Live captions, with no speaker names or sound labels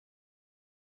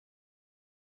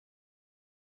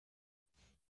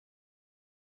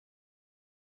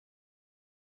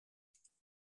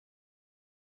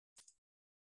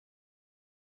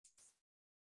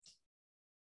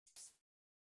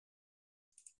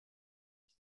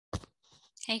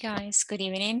Hey guys, good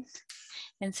evening,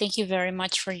 and thank you very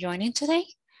much for joining today.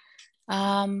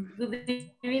 Good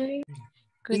evening.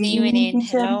 Good evening.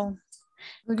 Hello.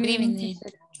 Good evening.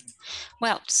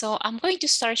 Well, so I'm going to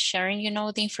start sharing,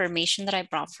 the information that I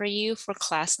brought for you for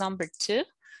class number 2,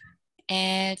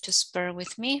 and just bear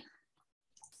with me.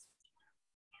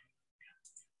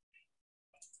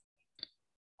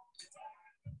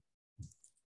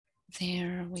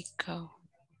 There we go.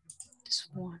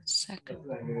 Just 1 second.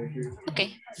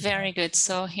 Okay, very good.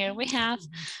 So here we have,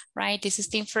 right, this is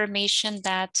the information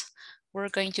that we're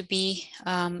going to be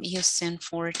using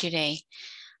for today.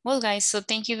 Well, guys, so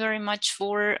thank you very much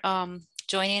for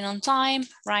joining on time,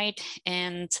 right?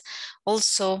 And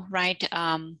also, right,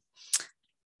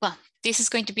 well, this is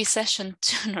going to be session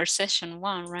 2 or session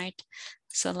 1, right?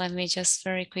 So let me just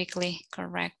very quickly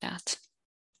correct that.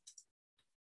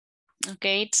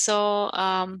 Okay, so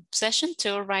session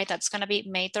 2, right, that's going to be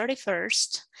May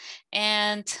 31st.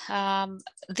 And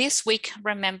this week,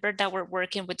 remember that we're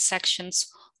working with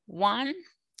sections 1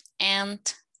 and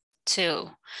 2,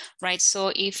 right?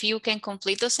 So if you can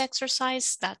complete those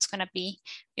exercises, that's going to be,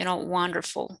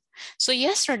 wonderful. So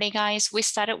yesterday, guys, we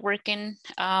started working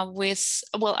with,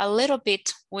 well, a little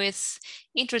bit with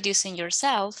introducing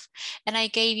yourself. And I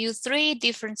gave you 3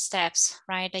 different steps,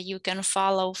 right, that you can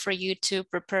follow for you to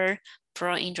prepare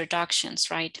for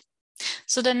introductions, right?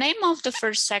 So the name of the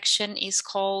first section is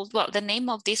called, well, the name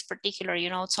of this particular,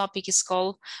 topic is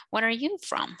called, Where Are You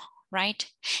From? Right?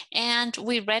 And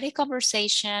we read a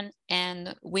conversation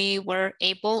and we were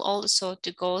able also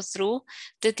to go through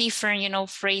the different,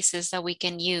 phrases that we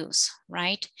can use,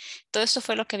 right? Todo esto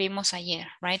fue lo que vimos ayer,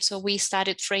 right? So we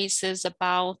studied phrases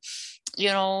about,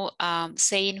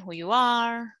 saying who you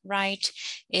are, right?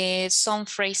 Some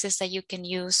phrases that you can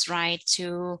use, right,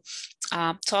 to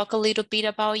talk a little bit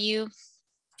about you,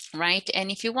 right?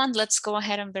 And if you want, let's go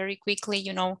ahead and very quickly,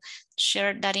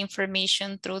 share that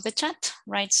information through the chat,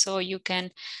 right? So you can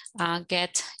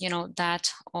get,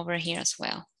 that over here as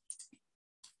well.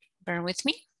 Bear with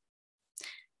me.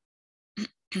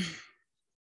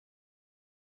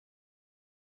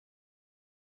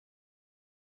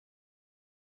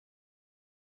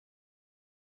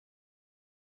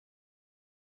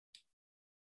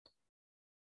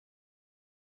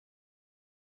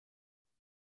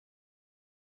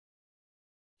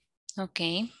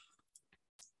 Okay.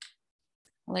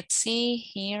 Let's see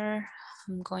here.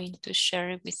 I'm going to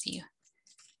share it with you.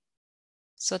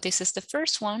 So this is the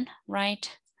first one, right?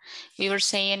 We were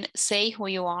saying, say who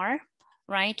you are,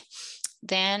 right?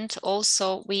 Then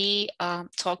also we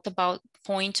talked about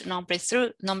point number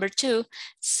 2,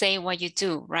 say what you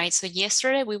do, right? So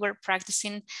yesterday we were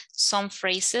practicing some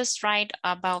phrases, right,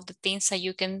 about the things that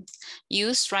you can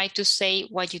use, right, to say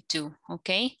what you do,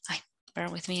 okay? Bear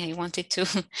with me, I wanted to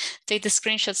take the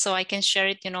screenshot so I can share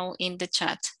it, in the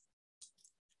chat.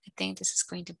 I think this is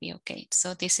going to be okay.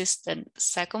 So this is the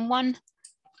second one.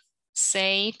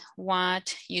 Say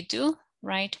what you do,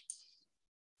 right?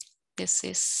 This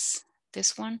is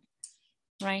this one,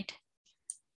 right?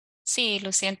 Sí,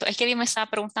 lo siento. Es que alguien me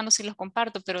estaba preguntando si los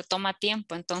comparto, pero toma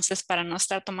tiempo. Entonces, para no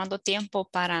estar tomando tiempo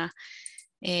para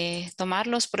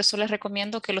tomarlos, por eso les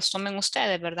recomiendo que los tomen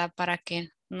ustedes, ¿verdad? Para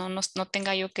que no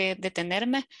tenga yo que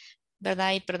detenerme,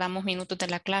 ¿verdad? Y perdamos minutos de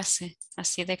la clase.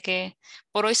 Así de que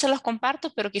por hoy se los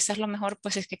comparto, pero quizás lo mejor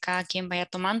pues es que cada quien vaya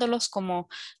tomándolos como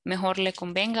mejor le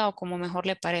convenga o como mejor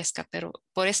le parezca. Pero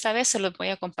por esta vez se los voy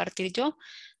a compartir yo,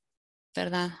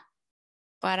 ¿verdad?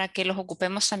 Para que los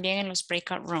ocupemos también en los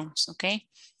breakout rooms, ¿ok?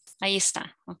 Ahí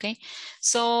está, ¿ok?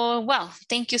 So, well,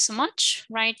 thank you so much,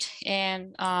 right?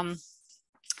 And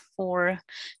for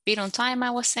being on time,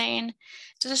 I was saying,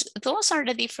 those are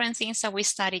the different things that we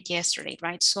studied yesterday,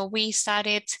 right? So we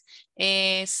studied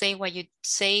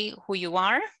say who you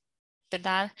are,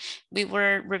 ¿verdad? We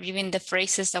were reviewing the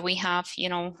phrases that we have,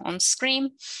 on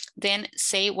screen. Then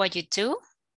say what you do.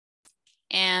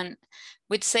 And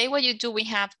with say what you do, we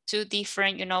have 2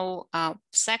 different,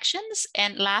 sections.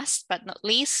 And last but not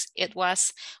least, it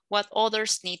was what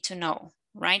others need to know,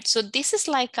 right? So this is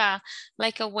like a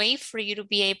way for you to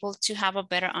be able to have a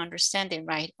better understanding,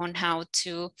 right, on how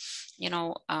to,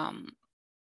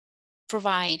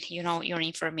 provide, your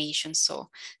information. So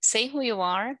say who you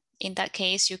are. In that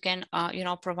case, you can,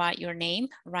 provide your name,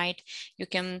 right? You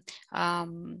can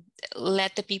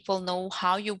let the people know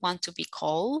how you want to be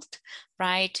called,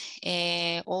 right?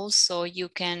 Also, you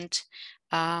can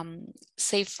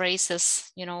say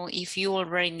phrases, if you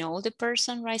already know the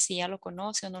person, right? Si ya lo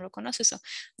conoce o no lo conoce. So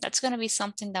that's going to be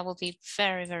something that will be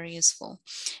very, very useful.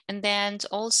 And then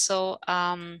also,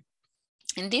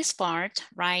 in this part,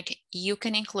 right, you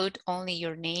can include only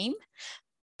your name,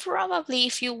 probably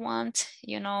if you want,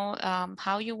 you know,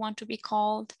 how you want to be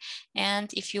called,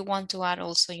 and if you want to add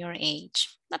also your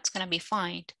age, that's gonna be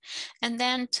fine. And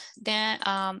then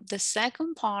the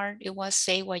second part, it was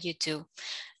say what you do.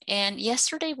 And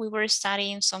yesterday we were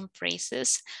studying some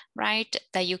phrases, right,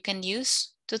 that you can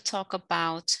use to talk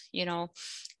about, you know,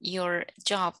 your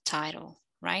job title,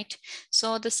 right?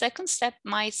 So the second step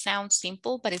might sound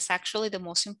simple, but it's actually the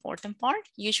most important part.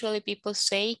 Usually people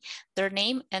say their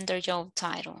name and their job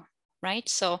title, right?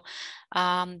 So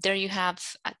there you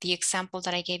have the example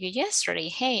that I gave you yesterday.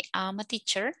 Hey, I'm a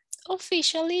teacher.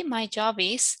 Officially, my job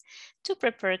is to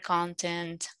prepare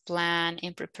content, plan,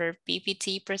 and prepare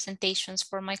PPT presentations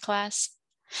for my class.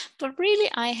 But really,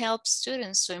 I help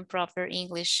students to improve their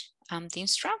English team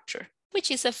structure, which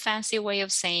is a fancy way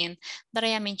of saying that I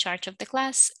am in charge of the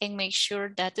class and make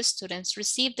sure that the students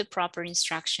receive the proper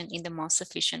instruction in the most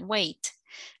efficient way.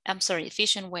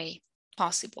 Efficient way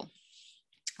possible.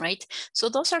 Right? So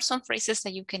those are some phrases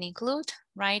that you can include,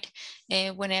 right?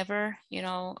 Whenever, you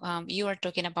know, you are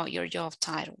talking about your job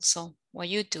title. So what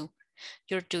you do,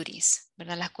 your duties,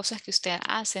 ¿verdad? Las cosas que usted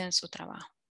hace en su trabajo.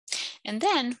 And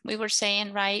then we were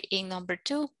saying, right, in number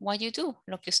 2, what you do,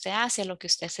 lo que usted hace, lo que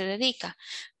usted se dedica.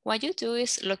 What you do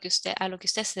is a lo que usted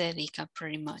se dedica,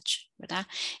 pretty much, ¿verdad?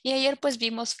 Y ayer pues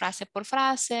vimos frase por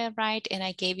frase, right? And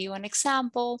I gave you an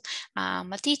example.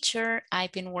 I'm a teacher.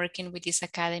 I've been working with this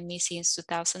academy since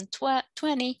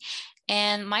 2020.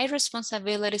 And my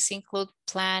responsibilities include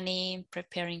planning,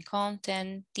 preparing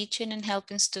content, teaching and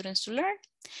helping students to learn.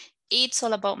 It's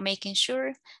all about making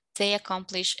sure they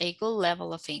accomplish a good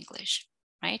level of English,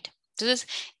 right? So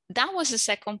that was the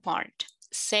second part.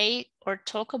 Say or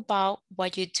talk about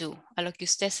what you do, a lo que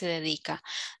usted se dedica.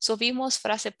 So vimos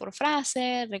frase por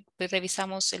frase,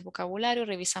 revisamos el vocabulario,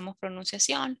 revisamos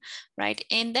pronunciación, right?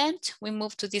 And then we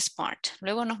move to this part.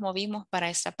 Luego nos movimos para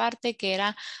esta parte que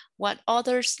era what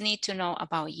others need to know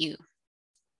about you.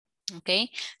 Okay,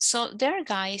 so there,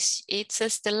 guys, it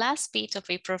says the last bit of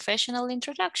a professional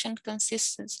introduction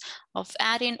consists of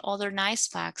adding other nice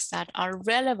facts that are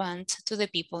relevant to the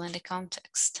people in the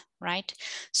context, right?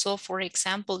 So for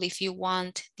example, if you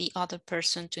want the other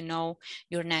person to know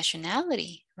your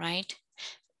nationality, right,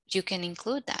 you can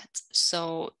include that.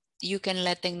 So you can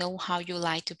let them know how you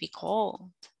like to be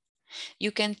called.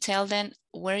 You can tell them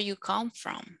where you come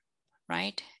from,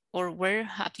 right? Or where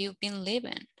have you been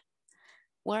living?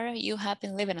 Where you have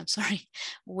been living, I'm sorry,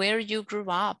 where you grew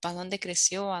up, a dónde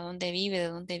creció, a dónde vive, de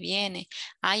dónde viene.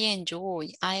 I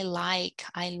enjoy, I like,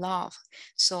 I love.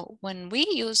 So when we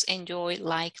use enjoy,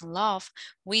 like, love,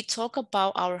 we talk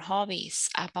about our hobbies,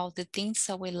 about the things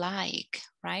that we like,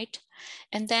 right?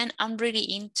 And then I'm really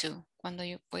into, cuando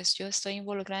yo estoy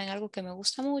involucrada en algo que me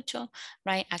gusta mucho,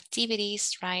 right?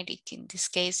 Activities, right? In this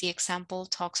case, the example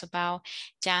talks about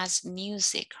jazz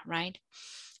music, right?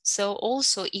 So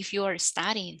also if you are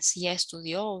studying, si ya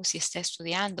estudió, si está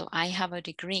estudiando, I have a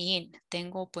degree in,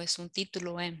 tengo pues un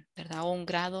título en, ¿verdad? O un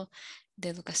grado de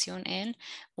educación en,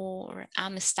 or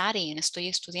I'm studying, estoy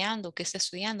estudiando, ¿qué está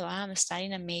estudiando? I'm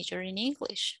studying a major in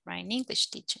English, right? In English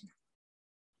teaching.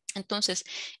 Entonces,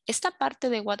 esta parte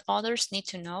de what others need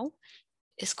to know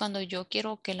es cuando yo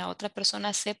quiero que la otra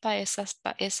persona sepa esos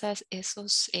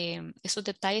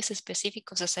detalles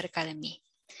específicos acerca de mí.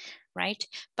 Right?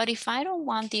 But if I don't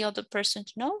want the other person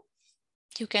to know,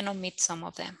 you can omit some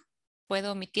of them.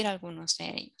 Puedo omitir algunos de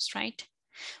ellos, right?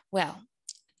 Well,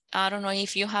 I don't know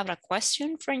if you have a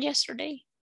question from yesterday.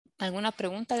 ¿Alguna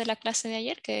pregunta de la clase de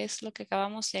ayer? Que es lo que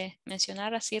acabamos de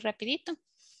mencionar así rapidito.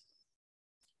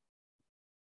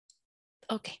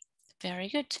 Okay, very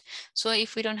good. So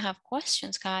if we don't have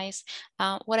questions, guys,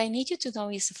 what I need you to know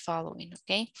is the following,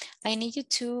 okay? I need you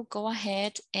to go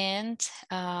ahead and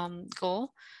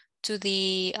go to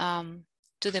the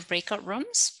breakout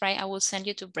rooms, right? I will send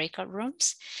you to breakout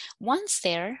rooms. Once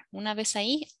there, una vez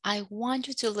ahí, I want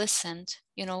you to listen,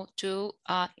 you know, to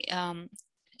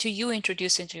you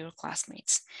introducing to your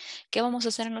classmates. ¿Qué vamos a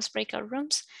hacer en los breakout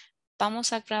rooms?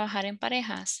 Vamos a trabajar en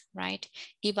parejas, right?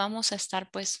 Y vamos a estar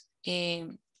pues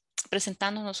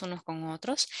presentándonos unos con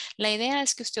otros. La idea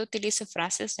es que usted utilice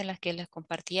frases de las que les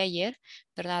compartí ayer,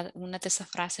 ¿verdad? Una de esas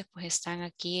frases pues están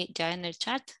aquí ya en el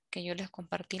chat, que yo les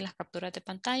compartí las capturas de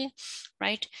pantalla,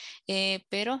 right?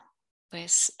 Pero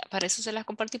pues para eso se las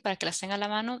compartí, para que las tengan a la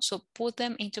mano. So put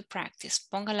them into practice,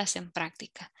 póngalas en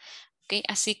práctica. ¿Ok?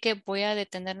 Así que voy a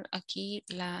detener aquí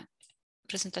la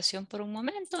presentación por un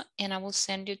momento and I will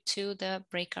send you to the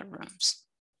breakout rooms.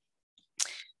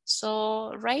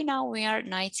 So right now we are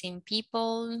 19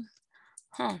 people.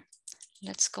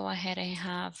 Let's go ahead and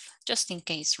have, just in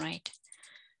case, right?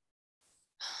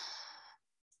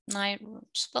 9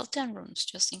 rooms, well, 10 rooms,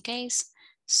 just in case.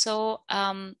 So,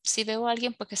 si veo a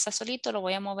alguien porque está solito, lo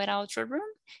voy a mover a otro room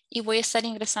y voy a estar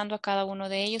ingresando a cada uno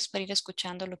de ellos para ir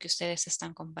escuchando lo que ustedes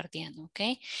están compartiendo, ¿ok?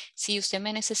 Si usted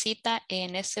me necesita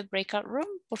en ese breakout room,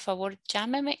 por favor,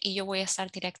 llámeme y yo voy a estar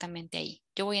directamente ahí.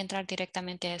 Yo voy a entrar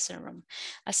directamente a ese room.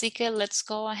 Así que let's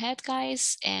go ahead,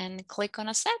 guys, and click on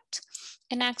accept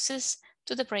and access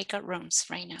to the breakout rooms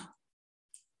right now.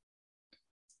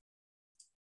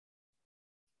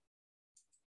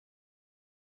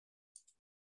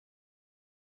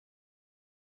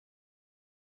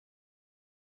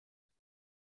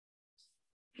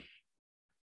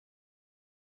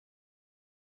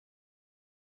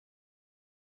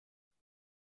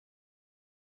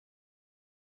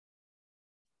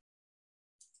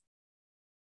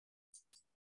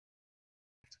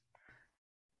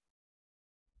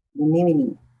 Good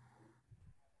evening.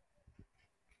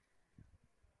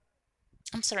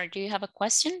 I'm sorry, do you have a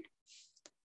question?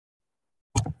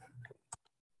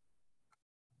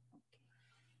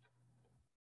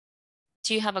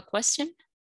 Do you have a question?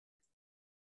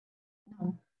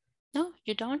 No. No,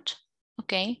 you don't?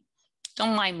 Okay,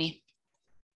 don't mind me.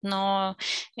 No,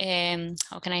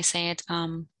 how can I say it?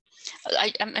 I'm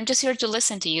just here to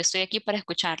listen to you. Estoy aquí para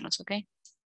escucharlos, okay?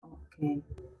 Okay.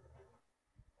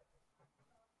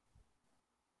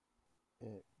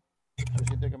 Yo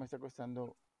siento que me está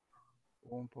costando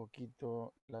un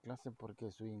poquito la clase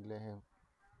porque su inglés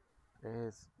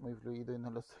es muy fluido y no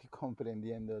lo estoy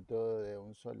comprendiendo todo de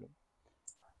un solo.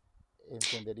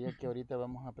 Entendería que ahorita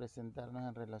vamos a presentarnos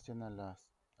en relación a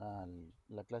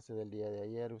la clase del día de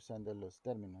ayer usando los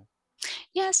términos.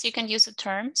 Yes, you can use the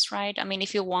terms, right? I mean,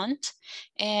 if you want.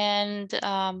 And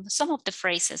some of the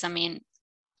phrases, I mean,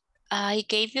 I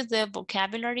gave you the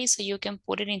vocabulary so you can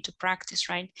put it into practice,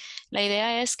 right? La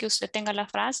idea es que usted tenga las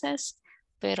frases,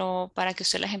 pero para que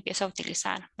usted las empiece a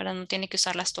utilizar, ¿verdad? No tiene que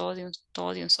usarlas todo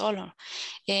de un solo.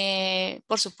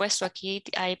 Por supuesto, aquí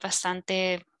hay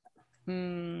bastante,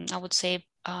 I would say,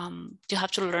 you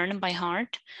have to learn by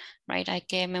heart, right? Hay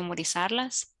que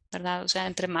memorizarlas, ¿verdad? O sea,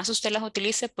 entre más usted las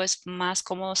utilice, pues más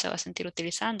cómodo se va a sentir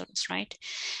utilizándolas, right?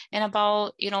 And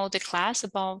about, you know, the class,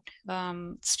 about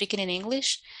speaking in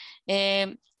English,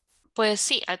 pues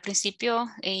sí, al principio,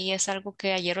 y es algo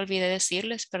que ayer olvidé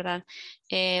decirles, ¿verdad?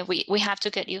 We have to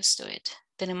get used to it.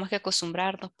 Tenemos que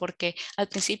acostumbrarnos porque al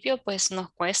principio pues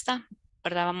nos cuesta,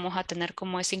 ¿verdad? Vamos a tener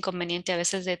como ese inconveniente a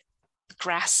veces de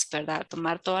grasp, ¿verdad?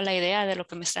 Tomar toda la idea de lo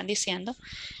que me están diciendo,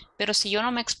 pero si yo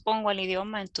no me expongo al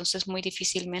idioma, entonces muy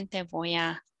difícilmente voy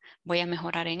a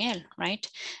mejorar en él, right?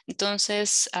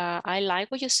 Entonces, I like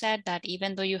what you said that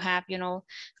even though you have, you know,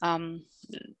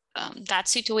 that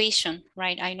situation,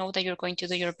 right? I know that you're going to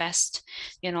do your best,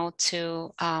 you know,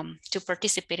 to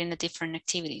participate in the different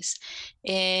activities.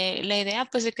 La idea,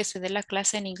 pues, de que se dé la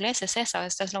clase en inglés es esa.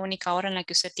 Esta es la única hora en la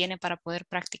que usted tiene para poder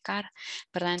practicar,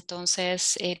 ¿verdad?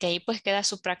 Entonces, de ahí, pues, queda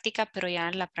su práctica, pero ya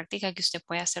la práctica que usted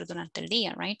puede hacer durante el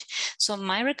día, right? So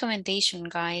my recommendation,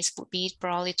 guys, would be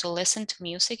probably to listen to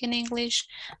music in English,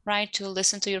 right? To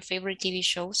listen to your favorite TV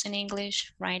shows in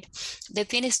English, right? The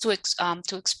thing is to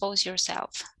expose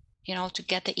yourself, you know, to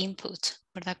get the input,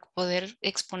 ¿verdad? Poder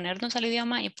exponernos al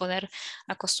idioma y poder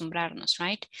acostumbrarnos,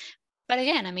 right? But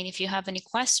again, I mean, if you have any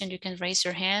question, you can raise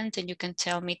your hand and you can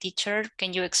tell me, teacher,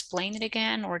 can you explain it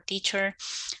again? Or teacher,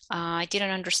 I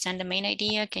didn't understand the main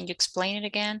idea. Can you explain it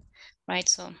again? Right?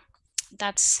 So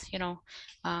that's, you know,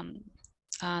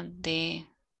 the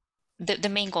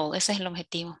main goal. Ese es el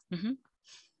objetivo.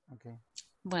 Okay.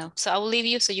 Well, so I will leave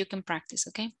you so you can practice,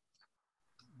 okay?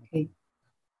 Okay.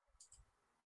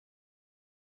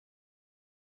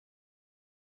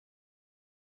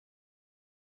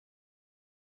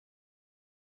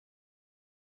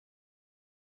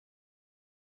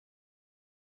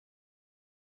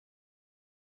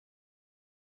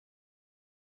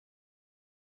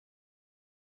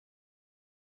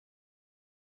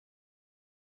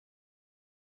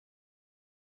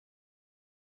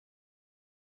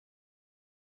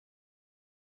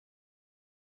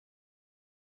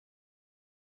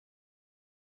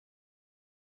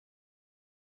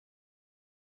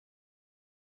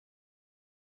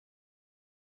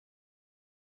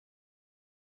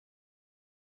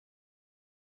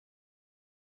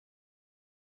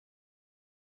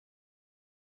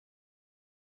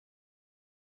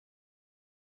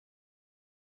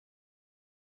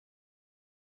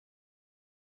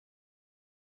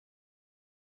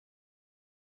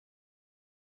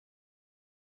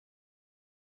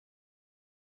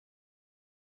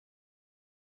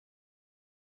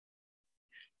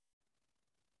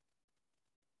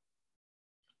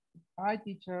 Hi,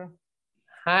 teacher.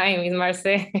 Hi, Miss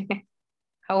Marce.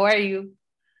 How are you?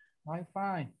 I'm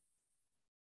fine.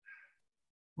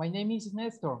 My name is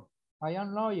Nestor. I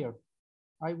am lawyer.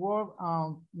 I work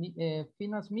on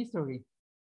finance mystery.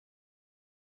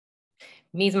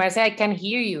 Miss Marcia, I can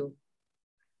hear you.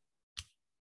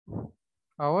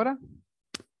 Ahora?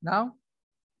 Now?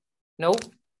 No?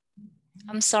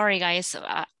 I'm sorry, guys.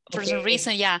 For some Okay.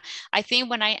 reason, yeah, I think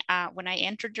when I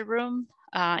entered the room,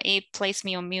 it placed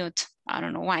me on mute. I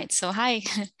don't know why. So hi,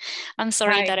 I'm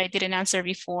sorry Hi. that I didn't answer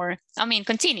before. I mean,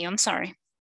 continue. I'm sorry.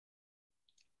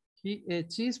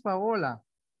 She's Paola.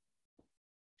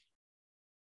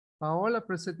 Paola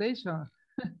presentation.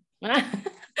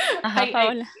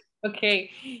 Paola. Okay.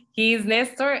 He's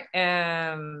Nestor.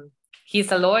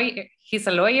 He's a lawyer. He's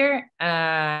a lawyer,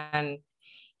 and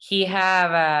he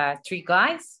have 3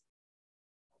 guys.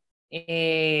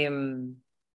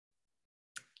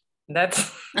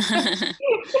 That's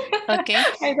Okay.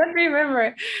 I don't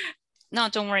remember. No,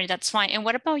 don't worry. That's fine. And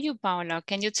what about you, Paola?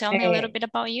 Can you tell me a little bit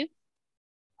about you?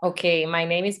 Okay, my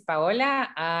name is Paola.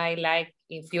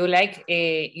 If you like,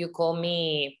 you call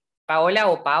me Paola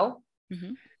or Pau.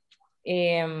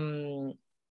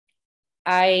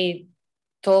 I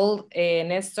told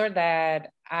Nestor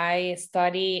that I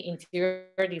study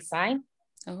interior design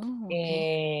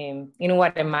in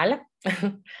Guatemala.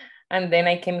 And then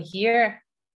I came here.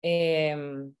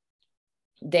 Then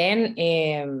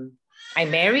I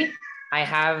married. I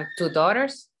have 2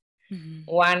 daughters.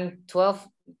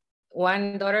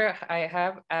 One daughter I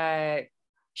have,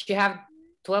 she have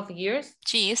 12 years.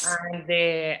 Jeez.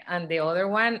 And the other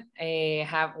one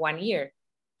have 1 year.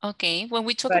 Okay, when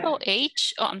we talk about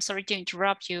age, oh, I'm sorry to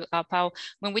interrupt you, Pau.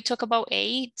 When we talk about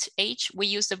age, we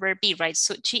use the verb be, right?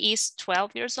 So she is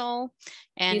 12 years old,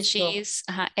 and she's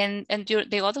and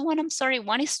the other one, I'm sorry,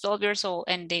 one is 12 years old,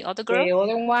 and the other girl. The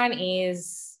other one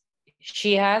is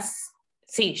she is.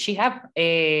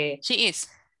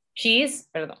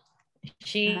 Perdón.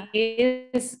 She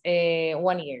is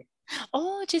 1 year.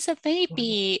 Oh, she's a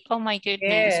baby. Oh my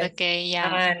goodness. Yes. Okay,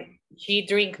 yeah. And she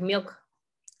drink milk.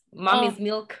 Mommy's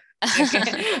milk.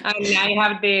 And I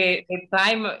have the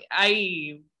time.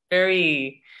 I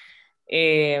very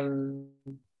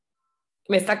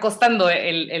me está costando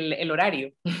el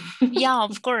horario. Yeah,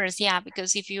 of course. Yeah,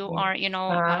 because if you are,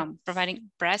 providing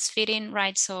breastfeeding,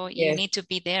 right? So you need to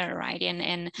be there, right?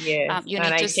 And yes, you and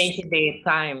need I to changed the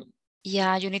time.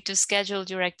 Yeah, you need to schedule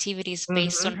your activities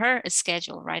based on her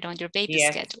schedule, right? On your baby's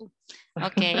schedule.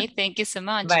 Okay, thank you so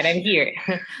much. But I'm here.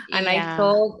 And I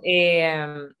told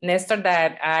Nestor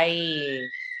that I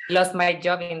lost my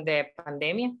job in the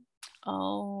pandemic.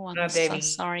 Oh, I'm so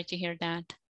sorry to hear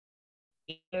that.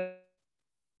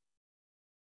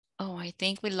 Oh, I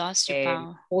think we lost you,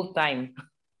 Pao. Full time.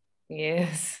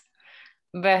 Yes.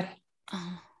 But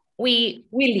we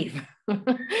live.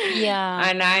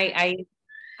 Yeah. And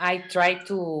I try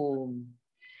to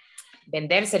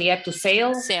vender, sería to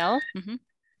sell.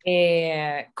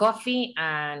 Coffee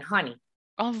and honey.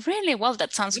 Oh, really? Well,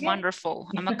 that sounds wonderful.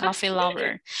 I'm a coffee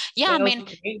lover. Yeah, I mean,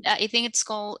 I think it's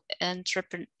called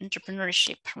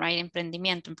entrepreneurship, right?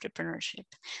 Emprendimiento, entrepreneurship.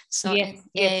 So,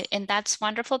 and that's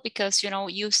wonderful because,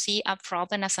 you see a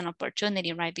problem as an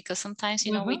opportunity, right? Because sometimes,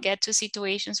 we get to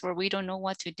situations where we don't know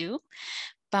what to do,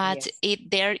 but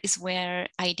there is where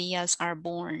ideas are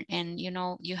born. And,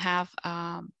 you have,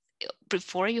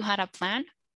 before you had a plan,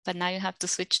 but now you have to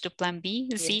switch to plan B,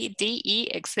 C, D, E,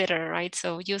 etc. Right?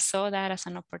 So you saw that as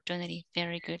an opportunity.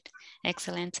 Very good.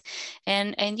 Excellent.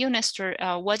 And you, Nestor,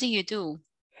 what do you do?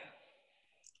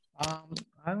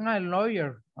 I'm a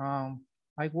lawyer.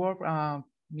 I work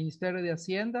Ministerio de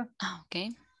Hacienda.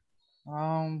 Okay.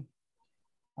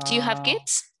 Do you have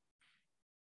kids?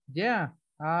 Yeah,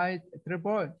 three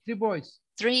boys.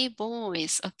 3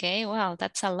 boys. Okay, well,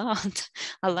 that's a lot.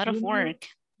 A lot of work.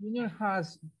 Junior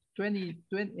has 20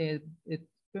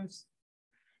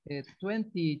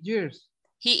 years.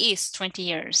 He is 20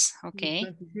 years. Okay.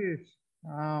 20 years.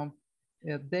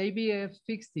 David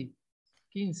 15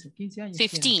 años.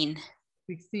 15.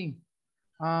 16.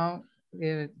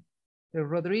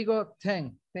 Rodrigo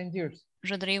 10 years.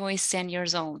 Rodrigo is 10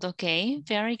 years old. Okay,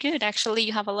 very good. Actually,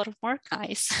 you have a lot of work,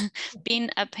 guys.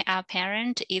 Being a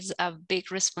parent is a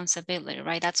big responsibility,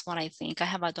 right? That's what I think. I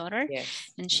have a daughter,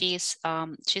 and she's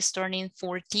turning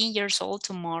 14 years old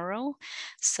tomorrow.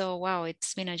 So wow,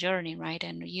 it's been a journey, right?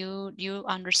 And you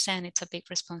understand it's a big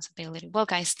responsibility. Well,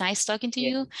 guys, nice talking to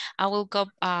you. I will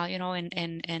go,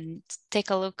 and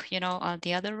take a look, at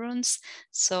the other rooms.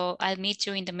 So I'll meet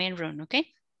you in the main room.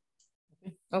 Okay.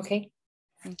 Okay.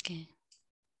 Okay.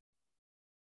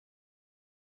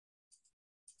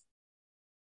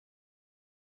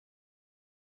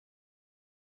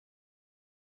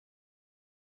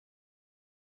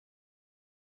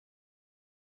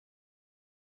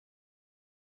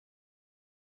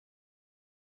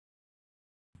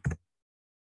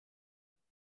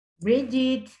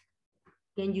 Bridget,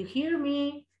 can you hear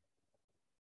me?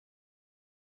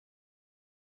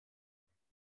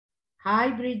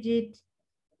 Hi, Bridget.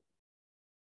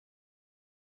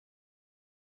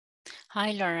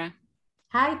 Hi, Laura.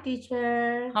 Hi,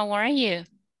 teacher. How are you?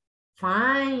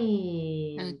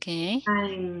 Fine. Okay.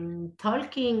 I'm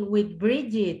talking with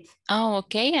Bridget. Oh,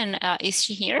 okay. And is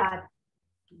she here? But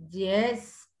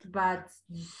yes, but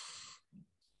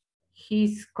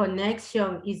his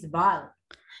connection is bad.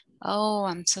 Oh,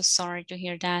 I'm so sorry to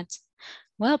hear that.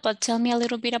 Well, but tell me a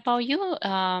little bit about you,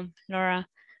 Laura.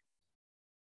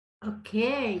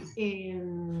 Okay.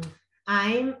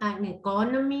 I'm an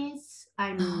economist.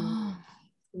 I'm Oh.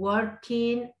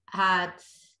 working at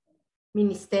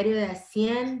Ministerio de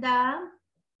Hacienda.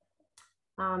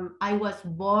 I was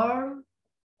born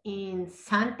in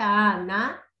Santa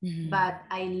Ana, but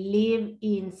I live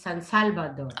in San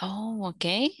Salvador. Oh,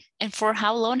 okay. And for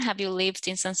how long have you lived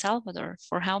in San Salvador?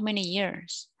 For how many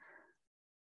years?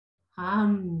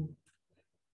 40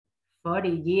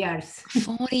 years.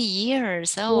 40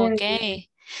 years. Oh, okay.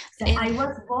 So And I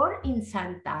was born in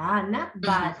Santa Ana,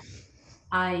 but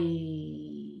I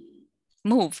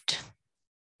moved.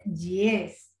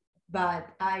 yes, but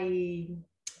I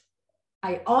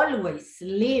always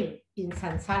live in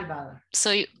San Salvador.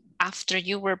 So after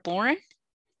you were born,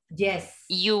 yes,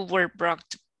 you were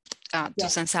brought to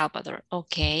yes. San Salvador.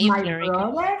 Okay, My very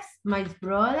brothers good.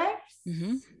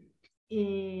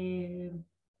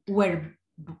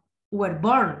 Were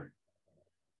born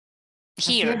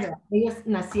Here. Ellos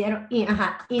nacieron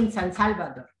in San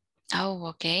Salvador. Oh,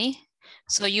 okay.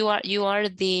 So you are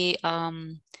the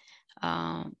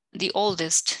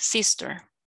oldest sister.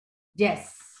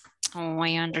 Yes. Oh,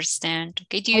 I understand.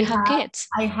 Okay, do you have kids?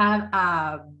 I have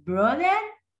a brother,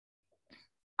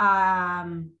 a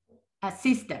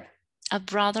sister. A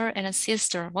brother and a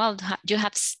sister. Well, you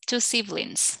have 2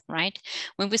 siblings, right?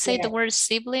 When we say the word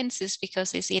siblings, it's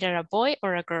because it's either a boy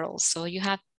or a girl. So you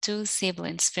have 2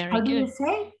 siblings. Very good. How do you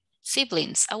say?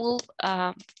 Siblings. I will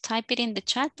type it in the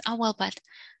chat. Oh, well, but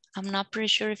I'm not pretty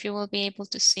sure if you will be able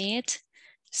to see it.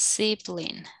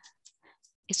 Sibling.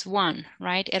 It's one,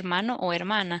 right? Hermano o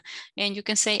hermana. And you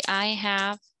can say, I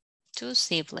have 2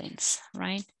 siblings,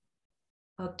 right?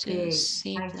 Okay. 2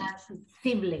 siblings. I have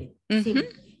siblings. Yes.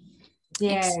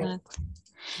 Yes. Exactly.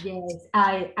 Yes.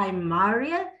 I'm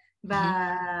married,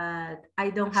 but I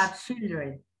don't have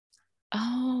children.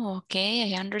 Oh,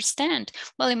 okay. I understand.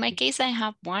 Well, in my case, I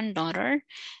have one daughter.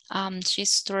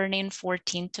 She's turning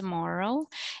 14 tomorrow.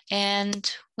 And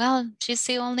well, she's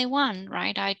the only one,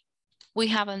 right? We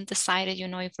haven't decided,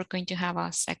 if we're going to have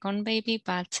a second baby,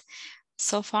 but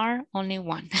so far only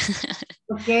one.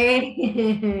 Okay.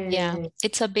 Yeah,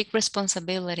 it's a big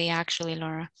responsibility actually,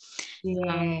 Laura.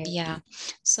 Yeah. Yeah,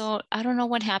 so I don't know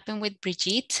what happened with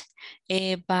Brigitte,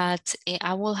 but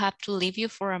I will have to leave you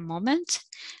for a moment.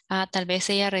 Tal vez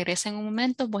ella regrese en un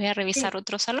momento. Voy a revisar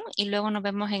otro salón y luego nos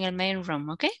vemos en el main room,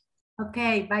 ¿ok?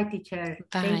 Okay, bye, teacher.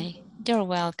 Bye. You're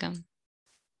welcome.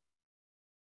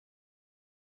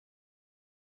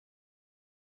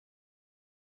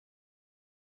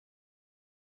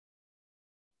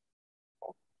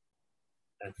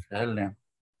 Excelente.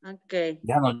 Okay.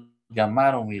 Ya nos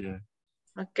llamaron, mire.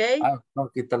 Okay. No,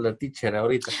 quitarle la teacher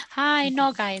ahorita. Hi,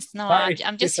 no guys, no, Hi.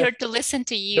 I'm just here to listen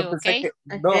to you, Yo pensé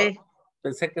okay?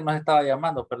 pensé que nos estaba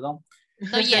llamando, perdón.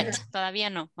 Not yet,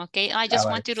 todavía no, okay? I just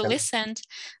want you to excelente. listen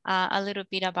a little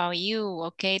bit about you,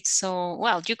 okay? So,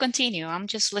 well, you continue, I'm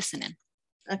just listening.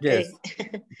 Okay.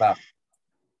 Yes.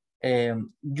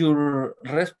 Your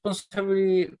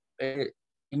responsibility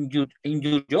in your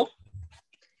job?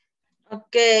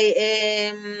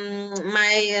 Okay,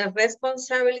 my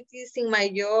responsibilities in my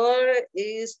job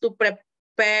is to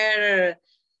prepare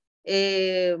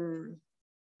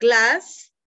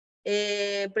class,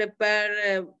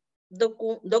 prepare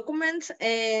documents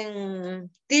and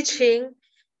teaching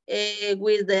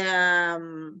with a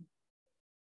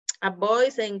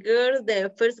boys and girls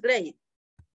the first grade.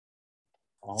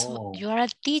 So you are a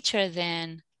teacher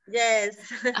then? Yes.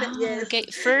 Oh, yes. okay,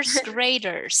 first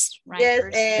graders, right? Yes,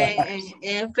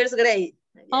 and first grade.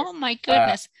 Yes. Oh my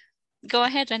goodness. Go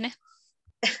ahead, Rene.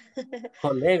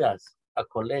 Colegas.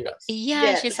 Yeah,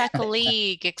 yes. she's a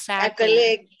colleague, exactly. A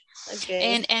colleague.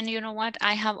 Okay. And you know what?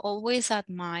 I have always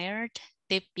admired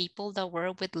the people that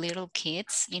work with little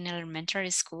kids in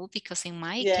elementary school, because in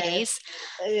my case,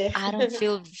 I don't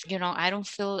feel, I don't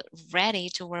feel ready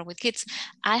to work with kids.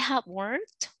 I have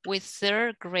worked with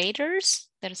third graders,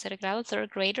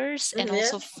 and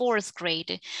also fourth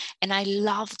grade, and I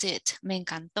loved it. Me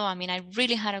encantó. I mean, I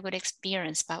really had a good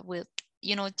experience, but with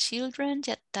you know, children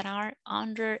that are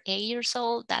under 8 years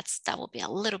old, that will be a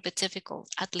little bit difficult,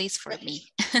 at least for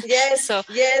me. Yes, So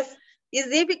yes, it's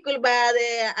difficult, but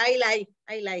I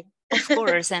like. of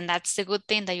course, and that's the good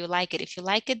thing that you like it. If you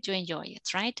like it, you enjoy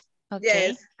it, right? Okay.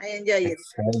 Yes, I enjoy it.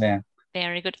 Excelente.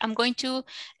 Very good. I'm going to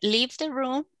leave the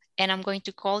room and I'm going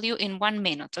to call you in 1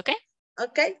 minute, okay?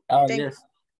 Okay. Oh, Thank yes.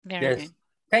 Very Yes. good.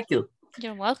 Thank you.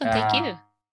 You're welcome. Thank you.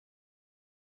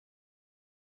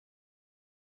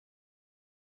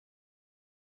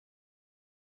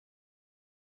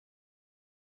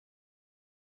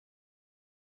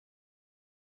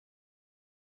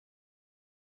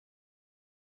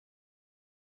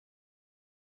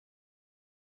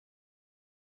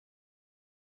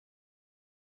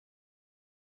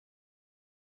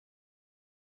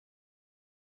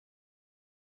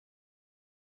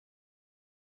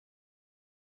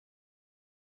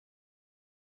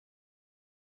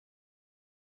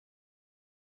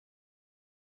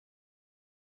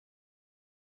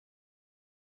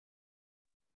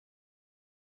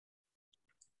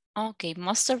 Okay,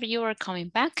 most of you are coming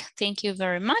back. Thank you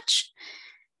very much.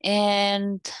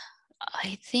 And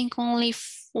I think only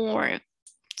 4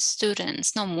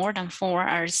 students, no more than 4,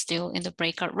 are still in the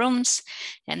breakout rooms,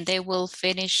 and they will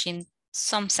finish in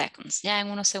some seconds. Ya en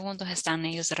unos segundos están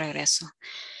ellos de regreso.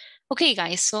 Okay,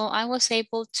 guys, so I was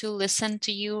able to listen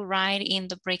to you right in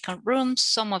the breakout rooms.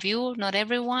 Some of you, not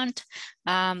everyone.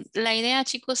 La idea,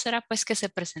 chicos, era pues que se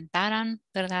presentaran,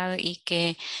 ¿verdad? Y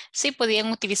que si podían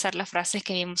utilizar las frases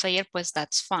que vimos ayer, pues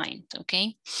that's fine,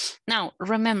 okay? Now,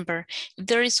 remember,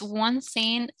 there is one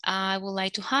thing I would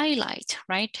like to highlight,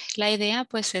 right? La idea,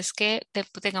 pues, es que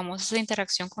tengamos esa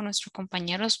interacción con nuestros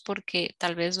compañeros porque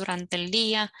tal vez durante el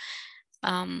día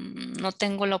no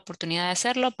tengo la oportunidad de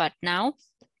hacerlo, but now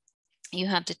you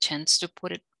have the chance to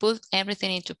put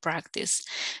everything into practice.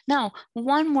 Now,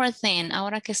 one more thing,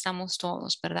 ahora que estamos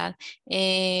todos, ¿verdad?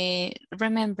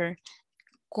 Remember,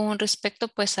 con respecto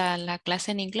pues a la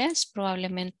clase en inglés,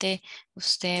 probablemente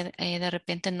usted de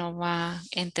repente no va a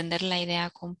entender la idea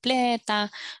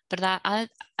completa, ¿verdad?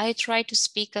 I try to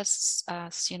speak as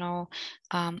you know,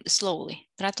 slowly.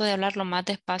 Trato de hablar lo más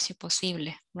despacio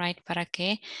posible, right? Para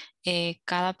que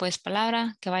cada pues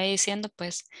palabra que vaya diciendo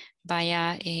pues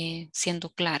vaya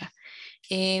siendo clara.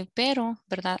 Pero,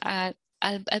 ¿verdad?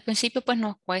 Al principio pues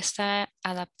nos cuesta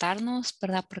adaptarnos,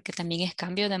 ¿verdad? Porque también es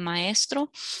cambio de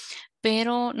maestro,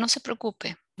 pero no se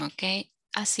preocupe, ¿ok?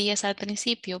 Así es al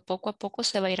principio, poco a poco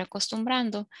se va a ir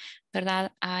acostumbrando,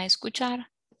 ¿verdad? A escuchar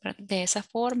de esa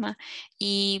forma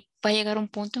y va a llegar un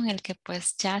punto en el que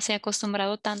pues ya se ha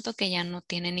acostumbrado tanto que ya no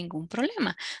tiene ningún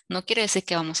problema. No quiere decir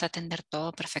que vamos a atender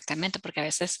todo perfectamente porque a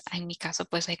veces en mi caso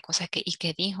pues hay cosas que, ¿y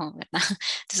qué dijo, verdad?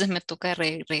 Entonces me toca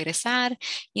regresar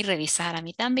y revisar a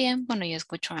mí también. Bueno, yo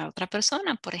escucho a otra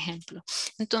persona, por ejemplo.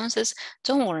 Entonces,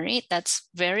 don't worry,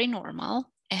 that's very normal.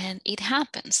 And it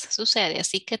happens, sucede,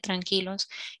 así que tranquilos,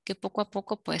 que poco a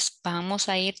poco pues vamos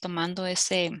a ir tomando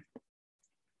ese,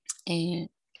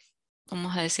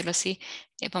 vamos a decirlo así,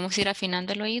 vamos a ir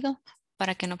afinando el oído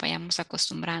para que nos vayamos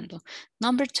acostumbrando.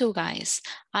 Number 2, guys,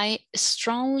 I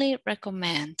strongly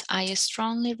recommend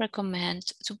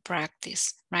to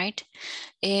practice, right?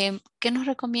 ¿Qué nos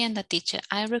recomienda, teacher?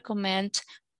 I recommend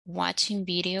watching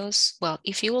videos. Well,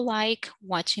 if you like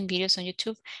watching videos on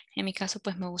YouTube, en mi caso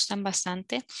pues me gustan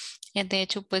bastante. De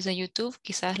hecho pues de YouTube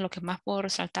quizás lo que más puedo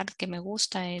resaltar que me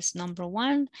gusta es number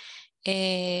 1,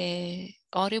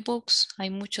 audiobooks. Hay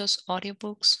muchos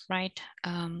audiobooks, right?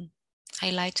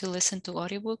 I like to listen to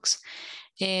audiobooks.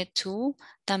 2,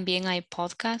 también hay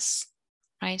podcasts,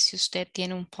 right? Si usted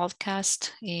tiene un podcast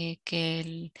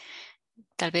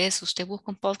tal vez usted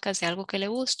busca un podcast de algo que le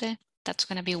guste, that's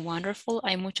going to be wonderful.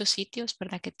 Hay muchos sitios,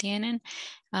 ¿verdad? Que tienen.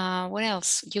 What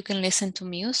else? You can listen to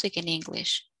music in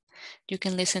English. You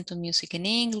can listen to music in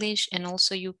English, and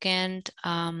also you can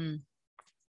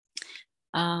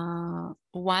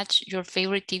watch your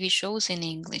favorite TV shows in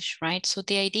English, right? So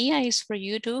the idea is for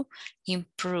you to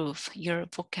improve your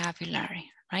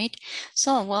vocabulary, right?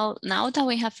 So, well, now that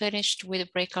we have finished with the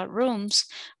breakout rooms,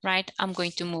 right, I'm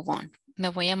going to move on. Me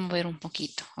voy a mover un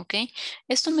poquito, ¿ok?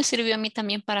 Esto me sirvió a mí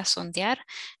también para sondear.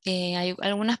 Hay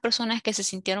algunas personas que se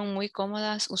sintieron muy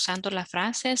cómodas usando las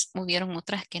frases, hubieron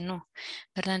otras que no,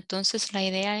 ¿verdad? Entonces la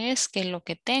idea es que lo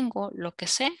que tengo, lo que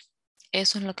sé,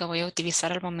 eso es lo que voy a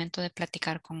utilizar al momento de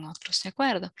platicar con otros, ¿de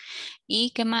acuerdo?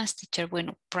 ¿Y qué más, teacher?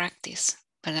 Bueno, practice,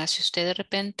 ¿verdad? Si usted de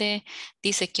repente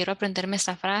dice, quiero aprenderme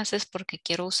estas frases porque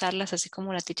quiero usarlas así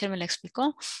como la teacher me la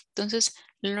explicó, entonces,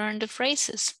 learn the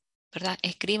phrases, ¿verdad?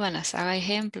 Escríbalas, haga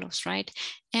ejemplos, right?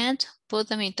 And put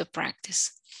them into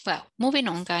practice. Well, moving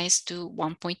on, guys, to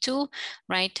 1.2,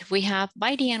 right? We have,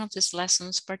 by the end of this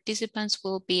lessons, participants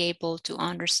will be able to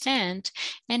understand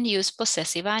and use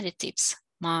possessive adjectives.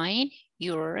 Mine,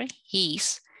 your,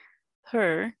 his,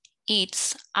 her,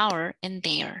 its, our, and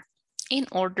their, in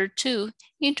order to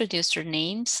introduce their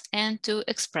names and to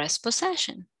express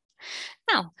possession.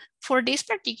 Now, for this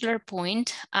particular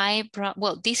point, I brought,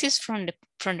 well, this is from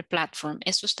the platform.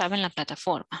 Esto estaba en la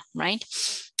plataforma, right?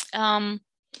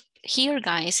 Here,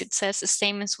 guys, it says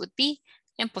statements would be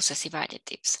and possessive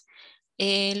adjectives.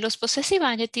 Los possessive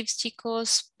adjectives,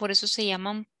 chicos, por eso se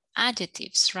llaman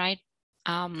adjectives, right?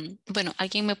 Bueno,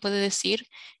 ¿alguien me puede decir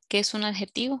qué es un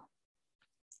adjetivo?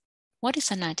 What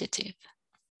is an adjective?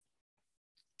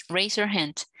 Raise your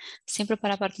hand. Siempre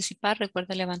para participar,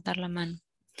 recuerda levantar la mano.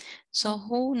 So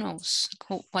who knows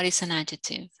what is an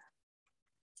adjective?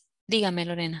 Dígame,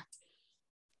 Lorena.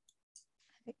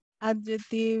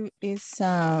 Adjective is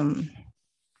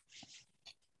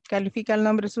califica el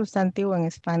nombre sustantivo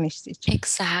en Spanish, teacher.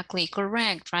 Exactly,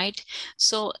 correct, right?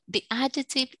 So the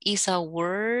adjective is a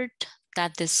word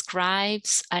that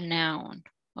describes a noun,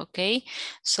 okay?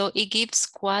 So it gives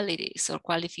qualities or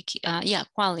qualities,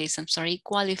 I'm sorry, it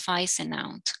qualifies a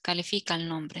noun, califica el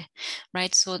nombre,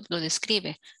 right? So lo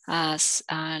describe, as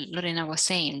Lorena was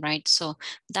saying, right? So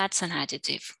that's an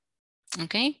adjective.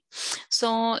 Okay,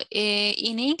 so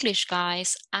in English,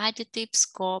 guys, adjectives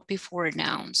go before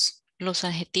nouns. Los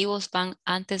adjetivos van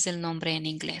antes del nombre en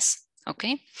inglés.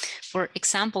 Okay, for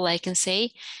example, I can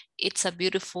say, it's a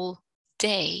beautiful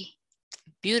day.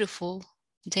 Beautiful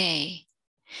day.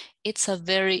 It's a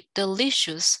very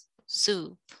delicious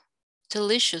soup.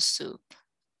 Delicious soup.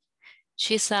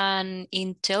 She's an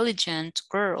intelligent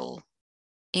girl.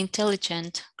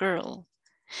 Intelligent girl.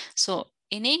 So,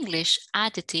 in English,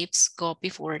 adjectives go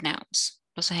before nouns.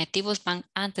 Los adjetivos van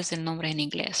antes del nombre en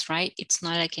inglés, right? It's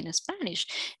not like in Spanish.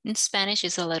 In Spanish,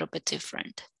 it's a little bit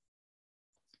different.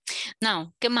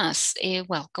 Now, ¿qué más?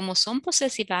 Well, como son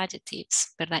possessive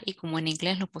adjectives, ¿verdad? Y como en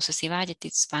inglés los possessive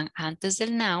adjectives van antes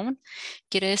del noun,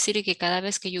 quiere decir que cada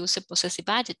vez que yo use possessive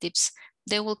adjectives,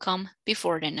 they will come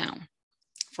before the noun.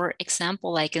 For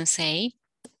example, I can say,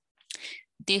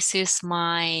 this is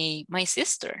my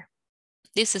sister.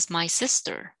 This is my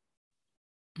sister.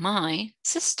 My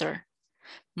sister.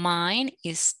 Mine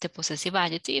is the possessive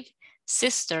adjective.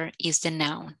 Sister is the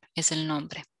noun, es el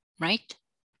nombre, right?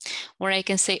 Or I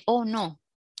can say, oh no,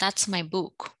 that's my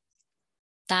book.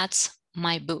 That's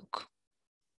my book.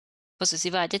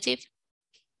 Possessive adjective,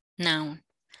 noun.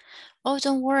 Oh,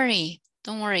 don't worry,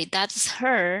 that's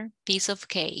her piece of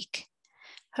cake.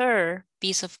 Her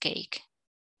piece of cake,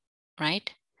 right?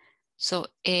 So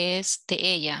es de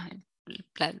ella,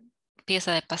 la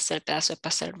pieza de pastel, pedazo de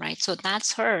pastel, right? So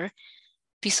that's her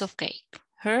piece of cake.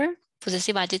 Her,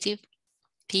 possessive adjective,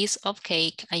 piece of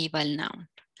cake, ahí va el noun.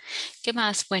 ¿Qué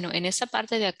más? Bueno, en esta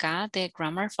parte de acá de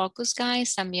Grammar Focus,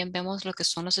 guys, también vemos lo que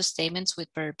son los statements with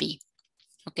verb be.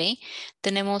 ¿Ok?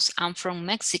 Tenemos, I'm from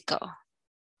Mexico.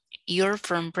 You're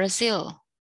from Brazil.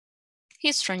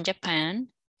 He's from Japan.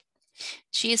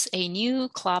 She's a new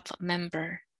club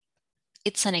member.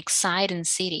 It's an exciting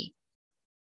city.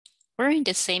 We're in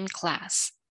the same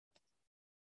class.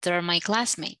 They're my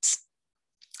classmates.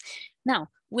 Now,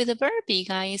 with the verb be,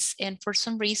 guys, and for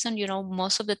some reason, you know,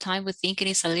 most of the time we think it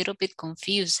is a little bit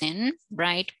confusing,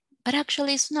 right? But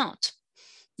actually it's not.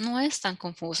 No es tan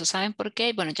confuso. ¿Saben por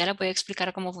qué? Bueno, ya les voy a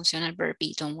explicar cómo funciona el verb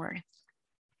be, don't worry.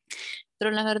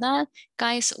 Pero la verdad,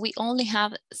 guys, we only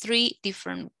have 3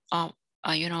 different,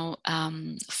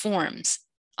 forms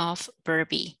of verb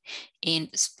be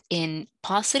in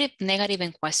positive, negative,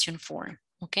 and question form,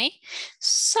 okay?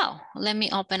 So, let me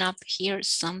open up here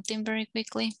something very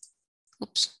quickly.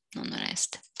 Ups, no era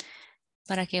este.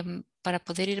 Para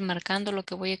poder ir marcando lo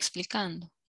que voy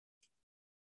explicando.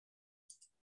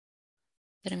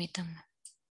 Permítanme.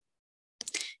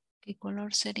 ¿Qué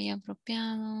color sería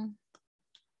apropiado?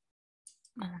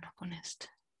 Vámonos con este.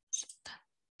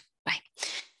 Bye.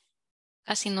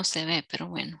 Casi no se ve, pero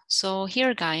bueno. So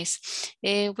here, guys,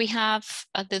 we have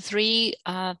the 3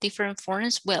 different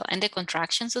forms, well, and the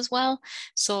contractions as well.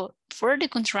 So for the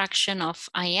contraction of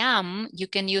I am, you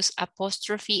can use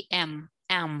apostrophe M,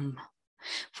 am.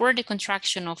 For the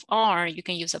contraction of R, you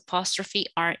can use apostrophe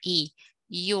RE,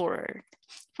 your.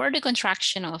 For the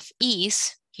contraction of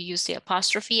is, you use the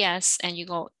apostrophe S and you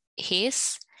go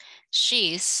his,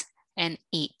 she's, and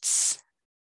its.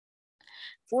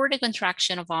 For the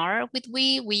contraction of R with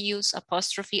we use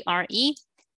apostrophe RE,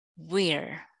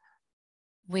 we're.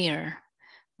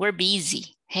 We're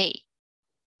busy. Hey,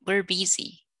 we're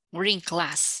busy. We're in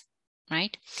class.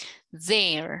 right?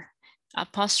 Their,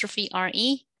 apostrophe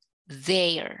R-E,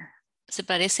 their. Se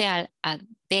parece a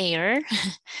their,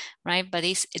 right? But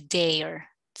it's their.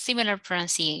 Similar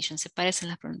pronunciation, se parece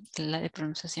la de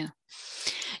pronunciación.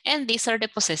 And these are the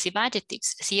possessive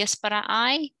adjectives. Si es para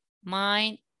I,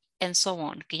 mine, and so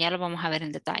on, que ya lo vamos a ver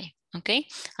en detalle, ¿ok?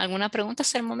 ¿Alguna pregunta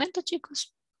hasta el momento,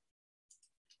 chicos?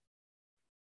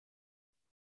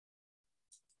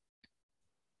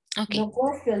 Okay. No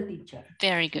question, teacher.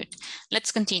 Very good.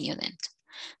 Let's continue then.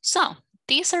 So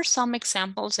these are some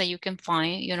examples that you can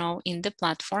find, you know, in the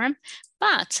platform,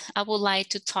 but I would like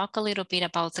to talk a little bit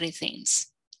about three things.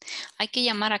 Hay que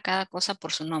llamar a cada cosa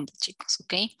por su nombre, chicos,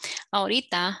 ¿ok?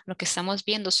 Ahorita lo que estamos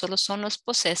viendo solo son los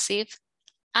possessive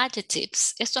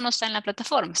adjectives. Esto no está en la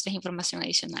plataforma, esta es información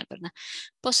adicional, ¿verdad?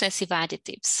 Possessive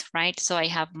adjectives, right? So I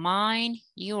have mine,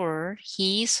 your,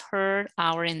 his, her,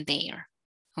 our, and their,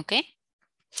 ¿ok?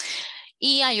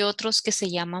 Y hay otros que se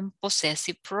llaman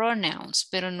possessive pronouns,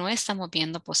 pero no estamos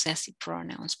viendo possessive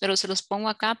pronouns, pero se los pongo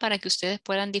acá para que ustedes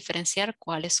puedan diferenciar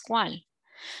cuál es cuál.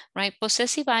 Right?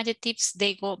 Possessive adjectives,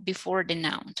 they go before the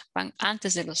noun, van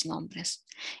antes de los nombres.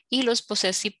 Y los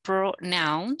possessive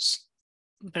pronouns,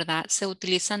 ¿verdad? Se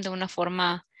utilizan de una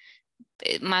forma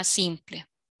más simple.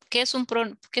 ¿Qué es un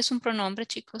pronombre,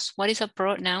 chicos? What is a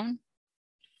pronoun?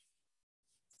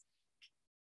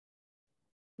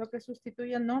 Lo que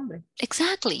sustituye el nombre.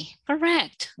 Exactly,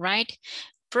 correct, right?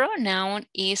 Pronoun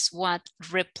is what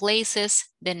replaces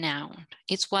the noun.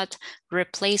 It's what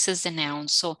replaces the noun.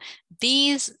 So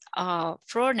these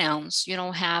pronouns, you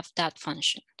know, have that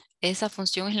function. Esa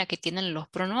función es la que tienen los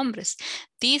pronombres.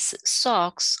 These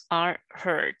socks are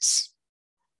hers.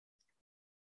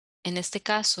 En este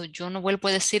caso, yo no vuelvo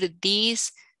a decir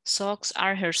these socks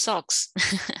are her socks.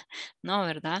 No,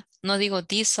 ¿verdad? No digo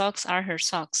these socks are her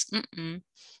socks.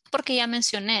 Porque ya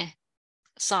mencioné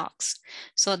socks.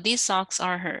 So these socks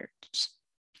are hers.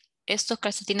 Estos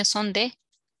calcetines son de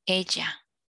ella,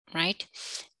 right?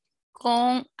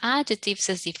 Con adjectives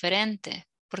es diferente,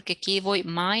 porque aquí voy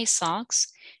my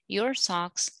socks, your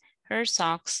socks, her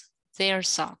socks, their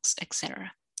socks,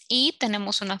 etc. Y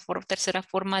tenemos una tercera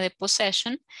forma de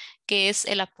possession, que es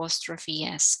el apostrophe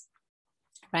S,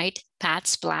 right?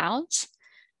 Pat's blouse,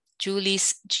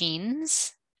 Julie's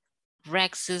jeans,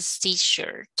 Rex's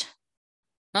t-shirt.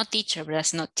 Not teacher, but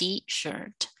that's not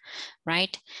t-shirt,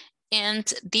 right? And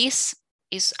this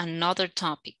is another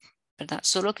topic, ¿verdad?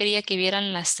 Solo quería que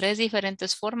vieran las tres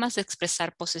diferentes formas de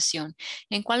expresar posesión.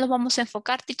 ¿En cuál nos vamos a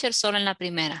enfocar, teacher? Solo en la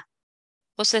primera.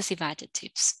 Possessive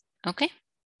adjectives, okay?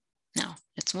 Now,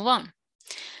 let's move on.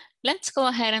 Let's go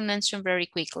ahead and mention very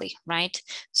quickly, right?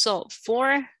 So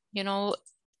for, you know,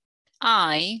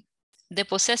 I, the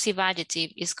possessive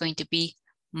adjective is going to be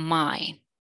mine,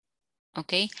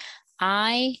 okay?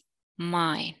 I,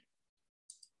 mine.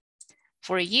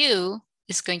 For you,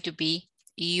 it's going to be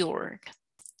your.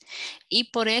 Y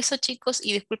por eso, chicos,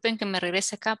 y disculpen que me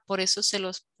regrese acá, por eso se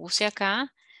los puse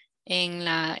acá en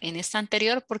esta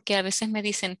anterior, porque a veces me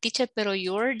dicen, teacher, pero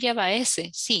your lleva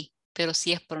S. Sí, pero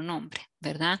sí es pronombre,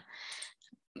 ¿verdad?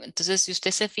 Entonces, si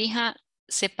usted se fija,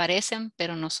 se parecen,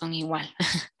 pero no son igual.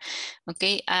 Ok,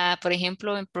 por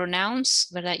ejemplo, en pronouns,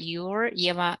 ¿verdad? Your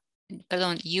lleva,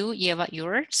 perdón, you lleva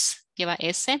yours, lleva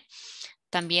S.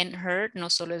 También her no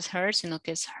solo es her, sino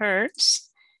que es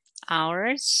hers,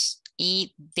 ours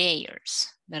y theirs,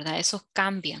 ¿verdad? Esos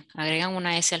cambian, agregan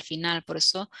una S al final, por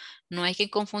eso no hay que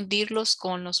confundirlos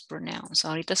con los pronouns.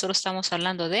 Ahorita solo estamos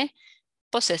hablando de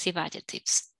possessive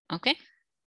adjectives, ¿ok?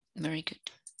 Very good.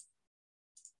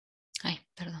 Ay,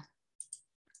 perdón.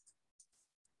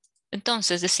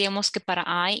 Entonces decíamos que para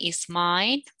I is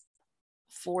mine,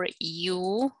 for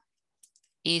you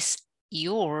is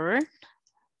your,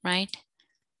 right?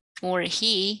 For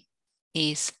he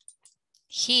is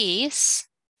his,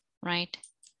 right?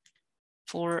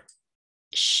 For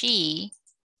she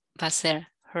va a ser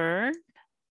her.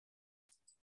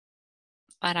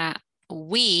 Para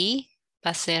we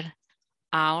va a ser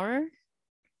our.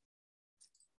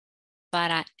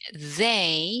 Para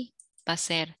they va a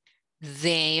ser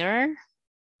their.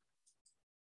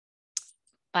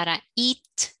 Para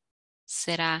it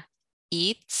será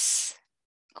its.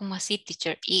 ¿Cómo así,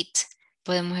 teacher? It.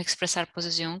 ¿Podemos expresar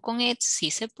posesión con it? Sí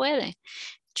se puede.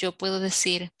 Yo puedo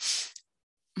decir,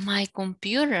 my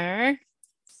computer.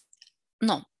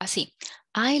 No, así.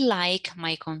 I like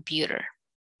my computer.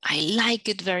 I like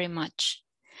it very much.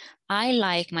 I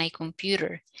like my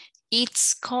computer.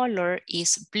 Its color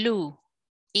is blue.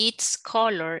 Its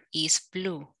color is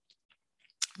blue.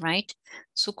 Right?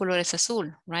 Su color es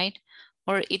azul, right?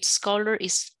 Or its color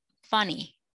is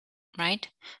funny, right?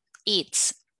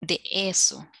 It's de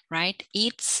eso, right?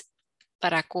 It's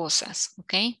para cosas,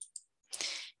 ¿ok?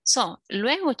 So,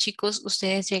 luego, chicos,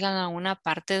 ustedes llegan a una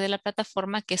parte de la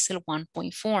plataforma que es el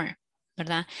 1.4,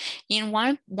 ¿verdad? In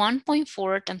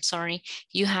 1.4, I'm sorry,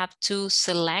 you have to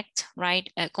select, right,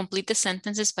 complete the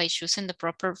sentences by choosing the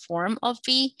proper form of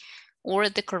be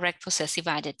or the correct possessive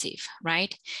adjective,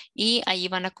 right? Y ahí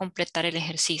van a completar el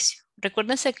ejercicio.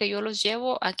 Recuérdense que yo los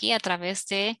llevo aquí a través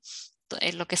de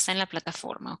lo que está en la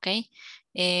plataforma, ¿ok?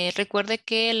 Recuerde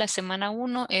que la semana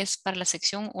 1 es para la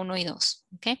sección 1 y 2,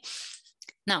 ¿ok?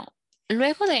 Now,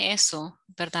 luego de eso,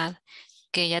 ¿verdad?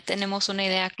 Que ya tenemos una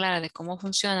idea clara de cómo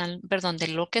funcionan, perdón, de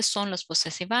lo que son los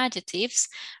possessive adjectives,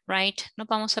 right? Nos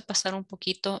vamos a pasar un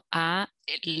poquito a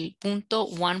el punto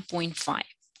 1.5,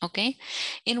 ¿ok?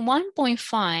 In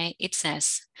 1.5, it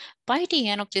says, by the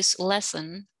end of this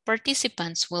lesson,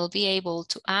 participants will be able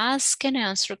to ask and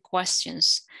answer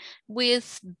questions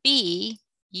with be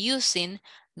using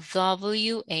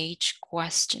WH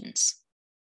questions.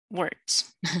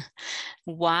 Words.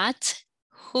 What,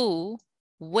 who,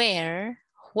 where,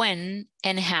 when,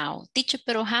 and how. Dicho,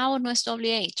 pero how no es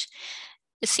WH.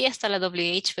 Sí está la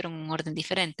WH, pero en un orden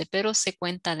diferente, pero se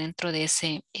cuenta dentro de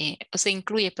ese, o se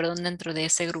incluye, perdón, dentro de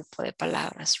ese grupo de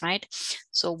palabras, right?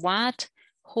 So, what,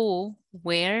 who,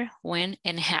 where, when,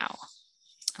 and how.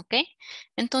 ¿Ok?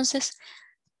 Entonces,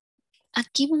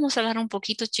 aquí vamos a hablar un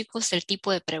poquito, chicos, del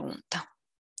tipo de pregunta.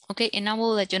 ¿Ok? And I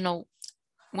will let you know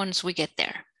once we get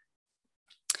there.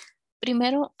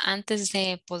 Primero, antes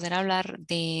de poder hablar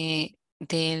de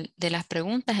las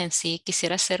preguntas en sí,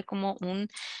 quisiera hacer como un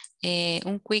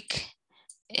quick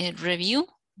review,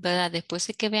 ¿verdad? Después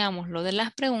de que veamos lo de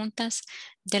las preguntas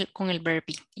con el verb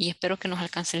be. Y espero que nos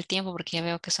alcance el tiempo porque ya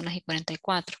veo que son las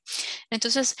 44.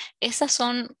 Entonces, estas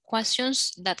son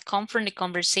questions that come from the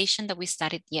conversation that we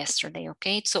started yesterday,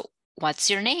 okay? So, what's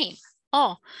your name?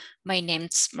 Oh, my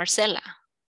name's Marcela.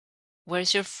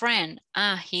 Where's your friend?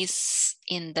 Ah, he's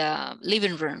in the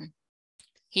living room.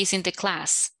 He's in the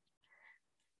class.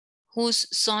 Whose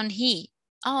son he?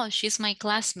 Oh, she's my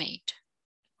classmate.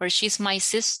 Or she's my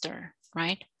sister,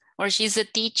 right? Or she's a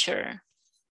teacher.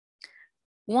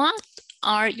 What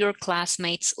are your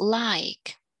classmates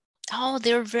like? Oh,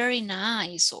 they're very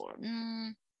nice, or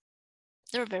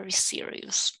they're very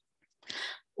serious.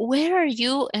 Where are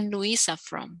you and Luisa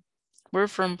from? We're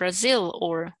from Brazil,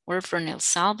 or we're from El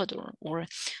Salvador, or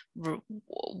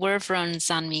we're from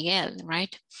San Miguel,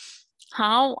 right?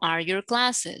 How are your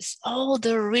classes? Oh,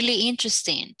 they're really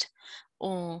interesting.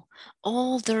 Oh,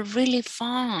 they're really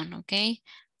fun, okay?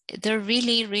 They're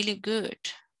really, really good.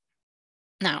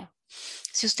 Now,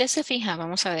 si usted se fija,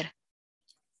 vamos a ver.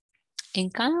 En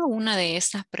cada una de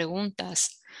estas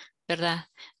preguntas, ¿verdad?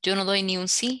 Yo no doy ni un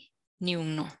sí ni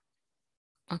un no.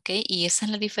 ¿Ok? Y esa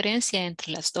es la diferencia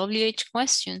entre las WH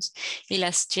questions y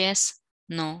las yes,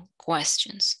 no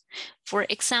questions. For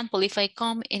example, if I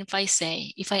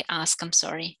ask, I'm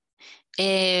sorry,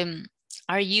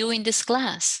 are you in this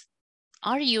class?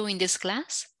 Are you in this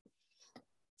class?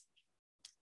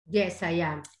 Yes, I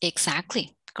am.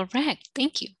 Exactly. Correct.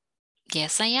 Thank you.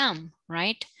 Yes, I am.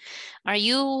 Right? Are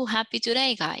you happy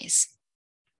today, guys?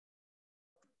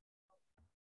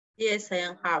 Yes, I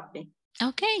am happy.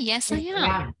 Okay, yes, I am.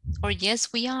 Yeah. Or yes,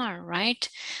 we are, right?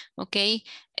 Okay,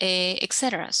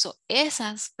 etc. So,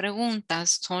 esas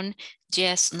preguntas son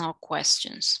yes, no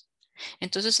questions.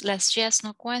 Entonces, las yes,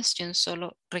 no questions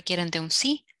solo requieren de un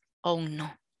sí o un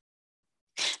no.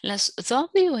 Las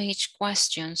WH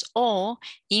questions o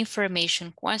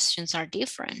information questions are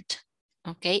different.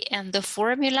 Okay, and the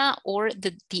formula or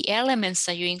the elements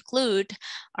that you include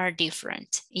are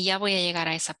different. Y ya voy a llegar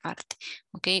a esa parte,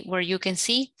 okay, where you can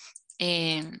see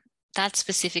that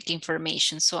specific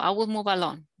information. So I will move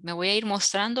along. Me voy a ir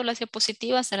mostrando las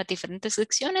diapositivas de las diferentes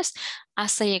secciones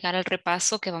hasta llegar al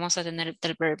repaso que vamos a tener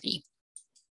del verb be.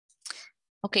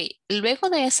 Ok, luego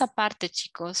de esa parte,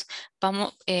 chicos,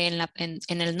 vamos en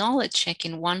el Knowledge Check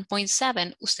en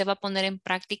 1.7, usted va a poner en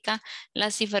práctica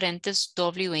las diferentes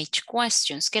WH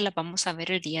questions que las vamos a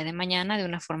ver el día de mañana de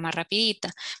una forma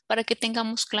rapidita para que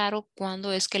tengamos claro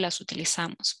cuándo es que las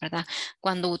utilizamos, ¿verdad?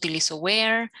 Cuando utilizo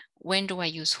where, when do I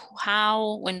use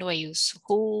how, when do I use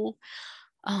who,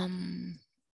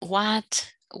 what,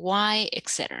 why,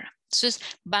 etc. Entonces,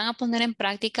 van a poner en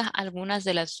práctica algunas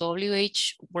de las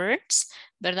WH words,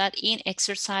 ¿verdad? In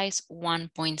exercise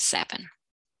 1.7.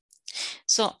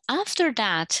 So after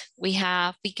that, we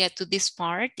get to this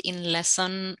part in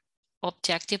lesson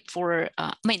objective for,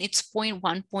 it's point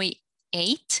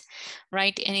 1.8,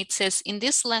 right? And it says, in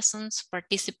these lessons,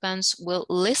 participants will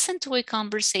listen to a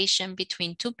conversation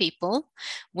between two people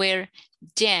where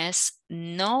yes,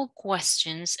 no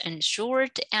questions and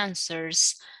short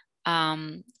answers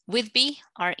with be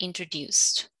are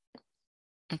introduced.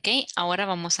 Ok, ahora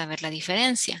vamos a ver la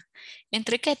diferencia.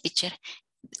 ¿Entre qué, teacher?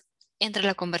 Entre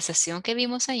la conversación que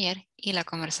vimos ayer y la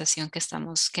conversación que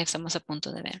estamos a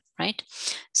punto de ver, right?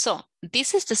 So,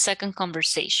 this is the second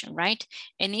conversation, right?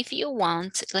 And if you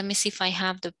want, let me see if I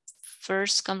have the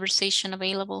first conversation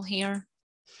available here.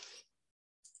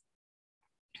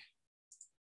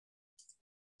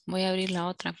 Voy a abrir la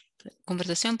otra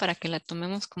conversación para que la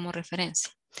tomemos como referencia.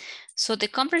 So the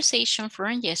conversation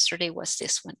from yesterday was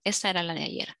this one. Esta era la de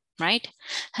ayer, right?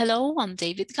 Hello, I'm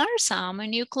David Garza. I'm a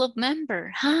new club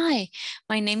member. Hi,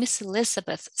 my name is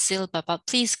Elizabeth Silva, but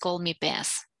please call me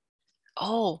Beth.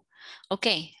 Oh,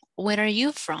 okay. Where are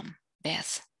you from,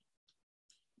 Beth?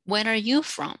 When are you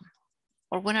from?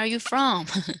 Or when are you from?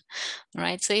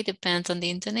 Right? So it depends on the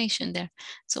intonation there.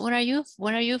 So where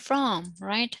are you from,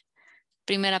 right?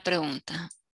 Primera pregunta.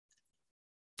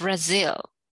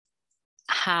 Brazil.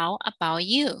 How about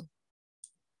you?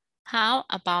 How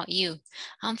about you?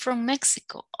 I'm from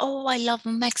Mexico. Oh, I love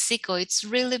Mexico. It's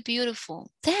really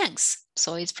beautiful. Thanks.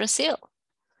 So it's Brazil.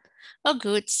 Oh,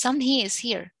 good. Son he is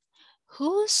here.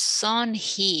 Whose son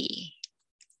he?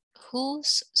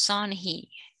 Whose son he?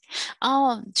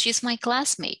 Oh, she's my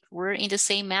classmate. We're in the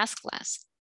same math class.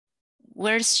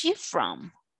 Where's she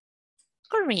from?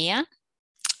 Korea.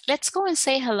 Let's go and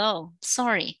say hello.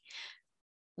 Sorry.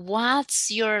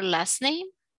 What's your last name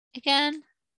again?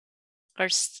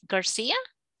 Garcia?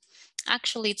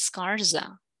 Actually, it's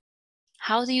Garza.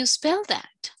 How do you spell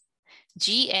that?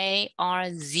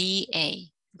 G-A-R-Z-A,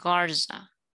 Garza.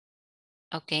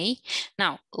 Okay,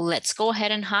 now let's go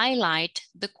ahead and highlight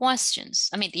the questions.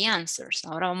 I mean, the answers.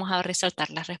 Ahora vamos a resaltar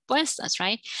las respuestas,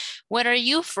 right? Where are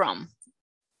you from?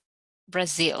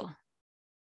 Brazil.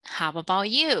 How about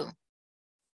you?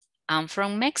 I'm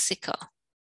from Mexico.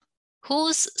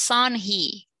 Whose son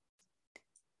he?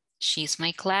 She's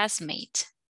my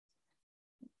classmate.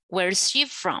 Where's she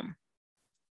from?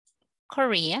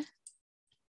 Korea.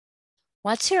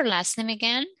 What's your last name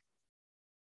again?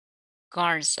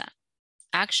 Garza.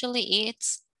 Actually,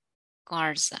 it's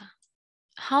Garza.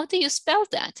 How do you spell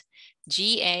that?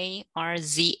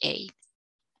 G-A-R-Z-A.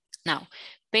 Now,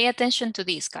 pay attention to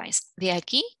these, guys. De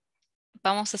aquí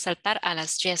vamos a saltar a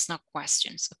las yes, no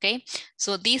questions, okay?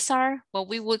 So these are what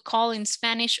we would call in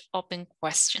Spanish open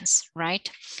questions, right?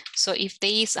 So if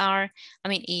these are, I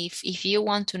mean, if you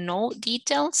want to know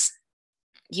details,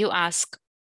 you ask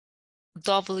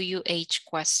WH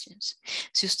questions.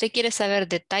 Si usted quiere saber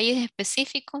detalles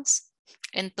específicos,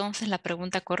 entonces la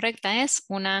pregunta correcta es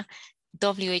una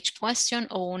WH question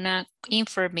o una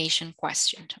information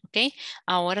question, ¿ok?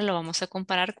 Ahora lo vamos a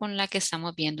comparar con la que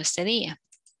estamos viendo este día.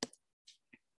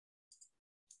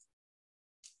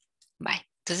 Bye.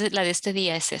 Entonces la de este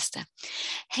día es esta.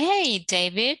 Hey,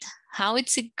 David, how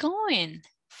is it going?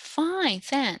 Fine,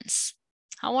 thanks.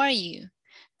 How are you?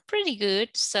 Pretty good.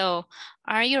 So,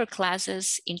 are your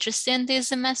classes interesting this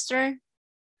semester?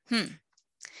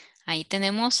 Ahí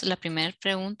tenemos la primera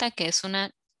pregunta que es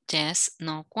una yes,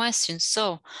 no question.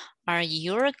 So, are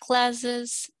your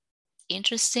classes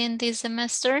interesting this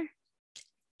semester?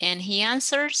 And he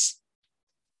answers,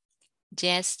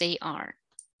 yes, they are.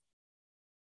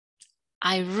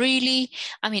 I really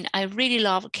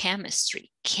love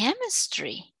chemistry.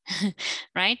 Chemistry,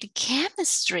 right?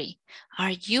 Chemistry.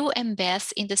 Are you and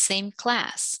Beth in the same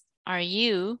class? Are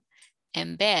you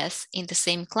and Beth in the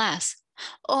same class?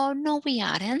 Oh, no, we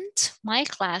aren't. My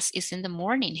class is in the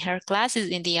morning. Her class is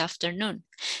in the afternoon.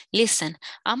 Listen,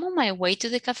 I'm on my way to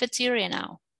the cafeteria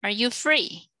now. Are you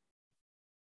free?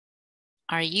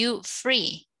 Are you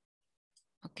free?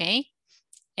 Okay.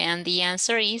 And the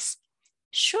answer is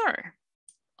sure.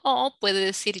 O puede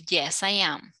decir, yes, I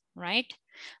am, right?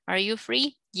 Are you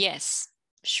free? Yes,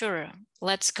 sure,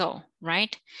 let's go,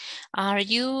 right? Are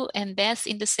you and Beth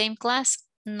in the same class?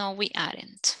 No, we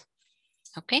aren't,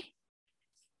 okay?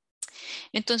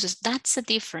 Entonces, that's the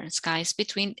difference, guys,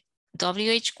 between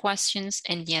WH questions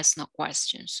and yes, no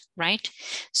questions, right?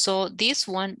 So this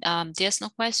one, yes, no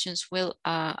questions will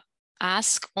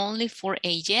ask only for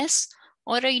a yes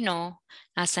or a no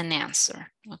as an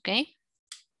answer, okay?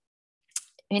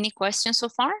 Any questions so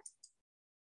far?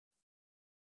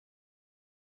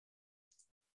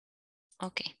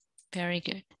 Okay, very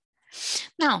good.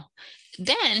 Now,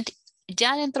 then,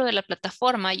 ya dentro de la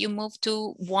plataforma, you move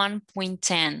to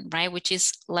 1.10, right? Which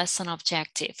is lesson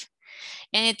objective.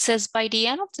 And it says by the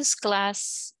end of this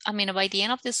class, by the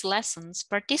end of these lessons,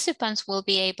 participants will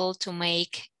be able to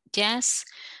make yes,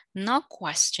 no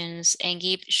questions and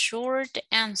give short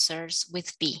answers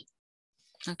with be,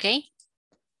 okay?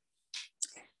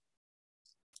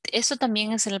 Eso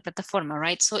también es en la plataforma,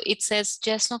 right? So it says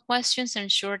yes, no questions and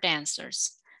short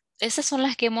answers. Esas son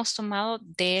las que hemos tomado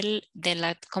de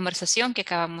la conversación que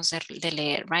acabamos de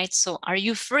leer, right? So are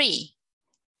you free?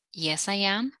 Yes, I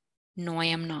am. No, I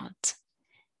am not.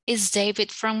 Is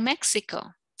David from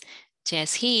Mexico?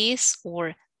 Yes, he is,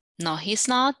 or no, he's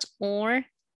not, or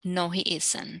no, he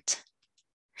isn't.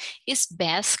 Is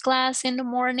Beth's class in the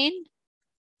morning?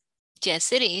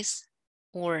 Yes, it is,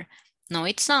 or no,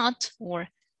 it's not, or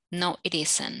no, it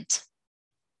isn't.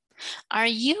 Are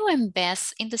you and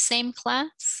Beth in the same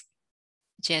class?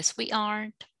 Yes, we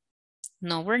aren't.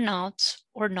 No, we're not,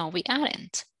 or no, we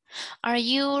aren't. Are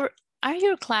your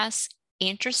class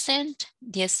interested?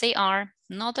 Yes, they are.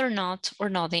 No, they're not, or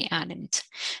no, they aren't.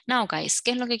 Now, guys,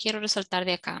 ¿qué es lo que quiero resaltar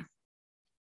de acá?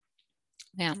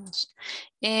 Veamos.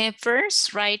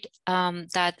 First, right,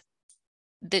 that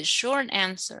the short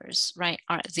answers, right,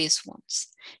 are these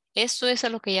ones. Esto es a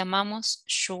lo que llamamos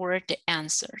short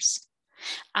answers.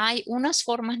 Hay unas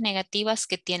formas negativas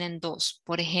que tienen dos.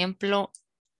 Por ejemplo,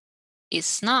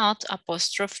 is not,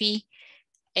 apostrophe,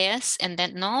 is, and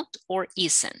then not, or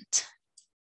isn't.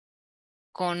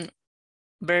 Con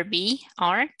verb be,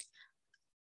 are,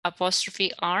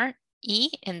 apostrophe are,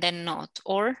 y, and then not,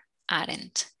 or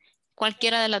aren't.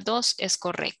 Cualquiera de las dos es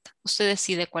correcta. Usted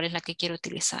decide cuál es la que quiere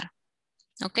utilizar.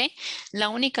 ¿Ok? La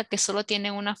única que solo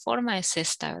tiene una forma es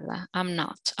esta, ¿verdad? I'm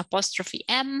not. Apostrophe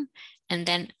am, and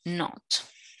then not.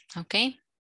 ¿Ok?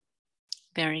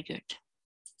 Very good.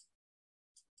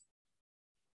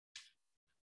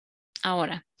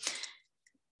 Ahora,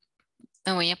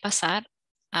 me voy a pasar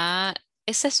a...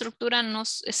 Esta estructura no,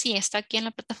 sí está aquí en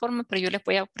la plataforma, pero yo les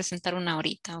voy a presentar una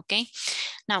ahorita, ¿ok?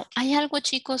 Now, hay algo,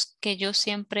 chicos, que yo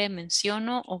siempre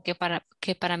menciono o que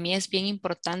para mí es bien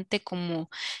importante como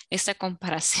esta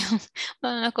comparación.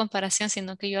 Bueno, no comparación,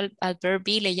 sino que yo al verb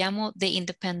be le llamo the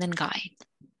independent guy.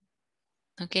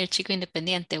 ¿Ok? El chico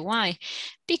independiente. Why?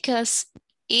 Because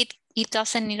it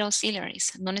doesn't need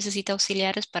auxiliaries. No necesita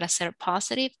auxiliares para ser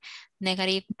positive,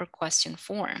 negative, or question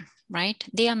form, right?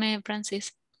 Dígame,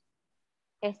 Francis.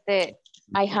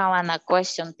 I have a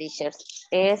question, teacher.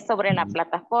 Es sobre la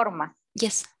plataforma.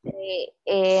 Yes.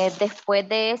 Después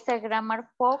de ese grammar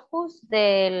focus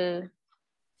del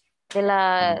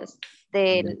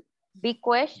big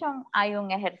question, hay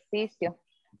un ejercicio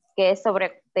que es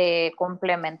sobre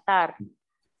complementar.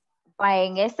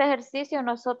 En ese ejercicio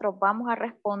nosotros vamos a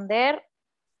responder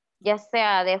ya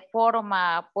sea de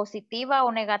forma positiva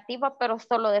o negativa, pero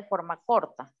solo de forma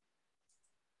corta.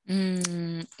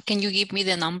 Can you give me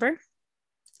the number?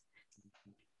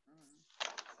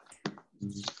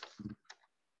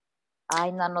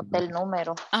 Ay, no anoté el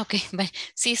número. Ok,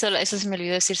 sí, solo eso se me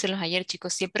olvidó decírselos ayer,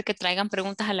 chicos. Siempre que traigan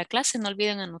preguntas a la clase, no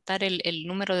olviden anotar el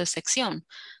número de sección,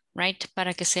 right?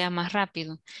 Para que sea más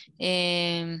rápido.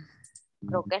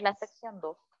 Creo que es la sección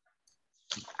 2.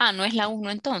 No es la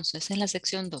 1 entonces, es la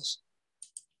sección 2.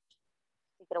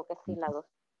 Sí, creo que sí, la 2.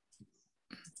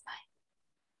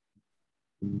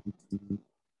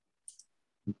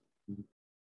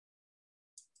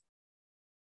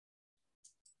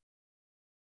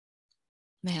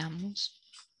 Veamos.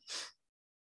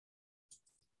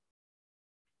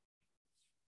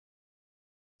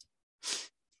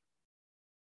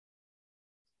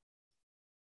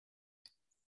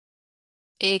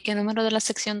 ¿Qué número de la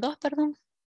sección 2, perdón?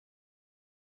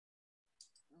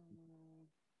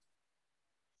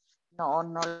 No,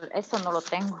 eso no lo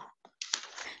tengo.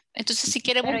 Entonces, si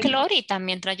quiere, Pero búsquelo ahorita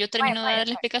mientras yo termino de dar la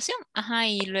vaya. explicación. Ajá,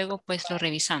 y luego pues lo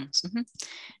revisamos.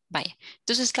 Vaya.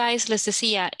 Entonces, guys, les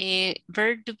decía,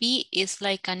 verb to be is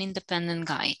like an independent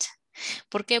guide.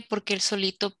 ¿Por qué? Porque él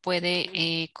solito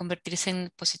puede convertirse en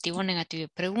positivo o negativo de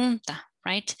pregunta,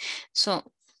 right? So,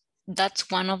 that's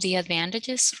one of the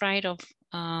advantages, right, of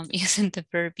using the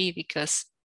verb be, because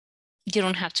you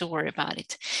don't have to worry about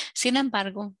it. Sin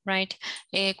embargo, right,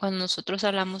 cuando nosotros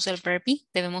hablamos del verb be,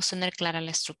 debemos tener clara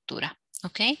la estructura,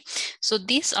 okay? So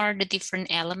these are the different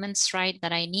elements, right,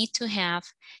 that I need to have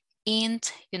in,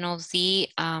 you know,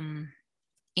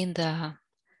 in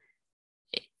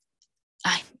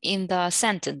the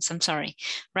sentence, I'm sorry,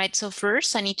 right? So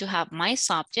first I need to have my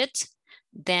subject,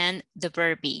 then the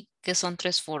verb be, que son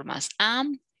tres formas,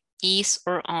 am, is,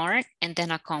 or are, and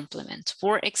then a complement.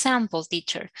 For example,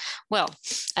 teacher, well,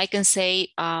 I can say,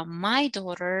 my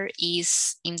daughter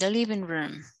is in the living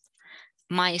room.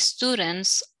 My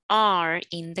students are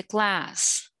in the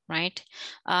class, right?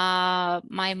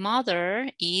 My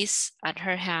mother is at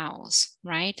her house,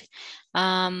 right?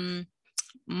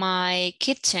 My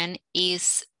kitchen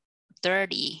is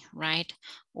dirty, right?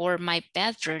 Or my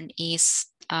bedroom is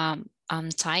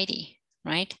untidy,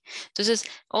 right? Entonces,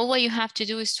 all what you have to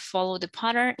do is to follow the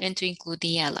pattern and to include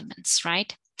the elements,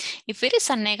 right? If it is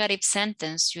a negative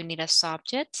sentence, you need a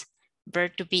subject,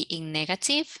 verb to be in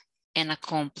negative, and a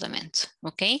complement,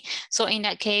 okay? So in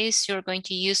that case, you're going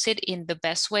to use it in the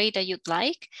best way that you'd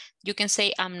like. You can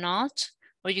say I'm not,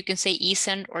 or you can say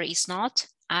isn't or is not,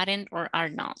 aren't or are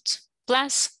not,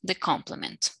 plus the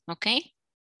complement, okay?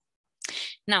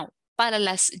 Now, para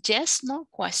las yes, no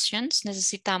questions,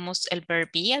 necesitamos el verb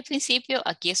be al principio.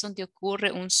 Aquí es donde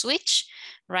ocurre un switch,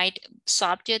 right?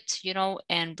 Subject, you know,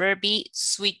 and verb be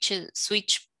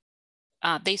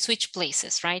they switch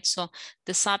places, right? So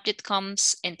the subject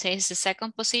comes and takes the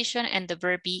second position and the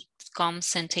verb be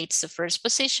comes and takes the first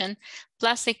position,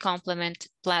 plus a complement,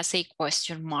 plus a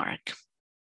question mark.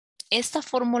 Esta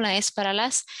fórmula es para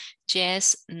las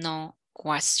yes, no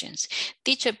questions.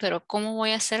 Teacher, pero ¿cómo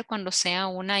voy a hacer cuando sea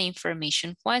una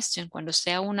information question? Cuando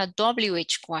sea una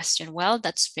WH question? Well,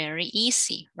 that's very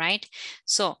easy, right?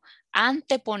 So,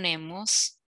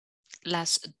 anteponemos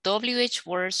las WH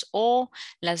words o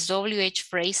las WH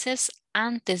phrases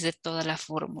antes de toda la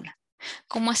fórmula.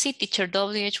 ¿Cómo así, teacher?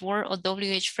 WH word o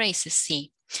WH phrases?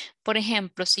 Sí. Por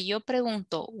ejemplo, si yo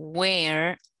pregunto,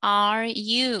 where are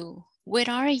you?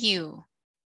 Where are you?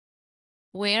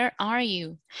 Where are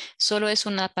you? Solo es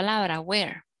una palabra,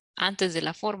 where, antes de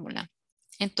la fórmula.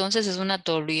 Entonces es una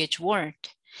WH word.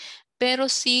 Pero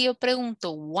si yo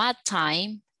pregunto, what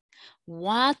time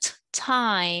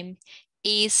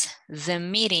is the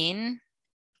meeting?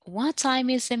 What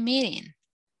time is the meeting?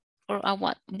 Or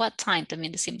what time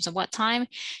también decimos. What time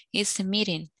is the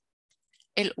meeting?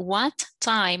 El what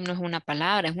time no es una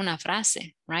palabra, es una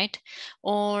frase, right?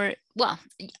 Or, well,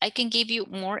 I can give you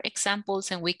more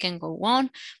examples and we can go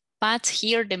on. But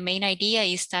here the main idea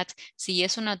is that si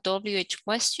es una WH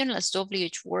question, las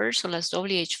WH words o las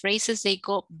WH phrases, they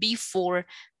go before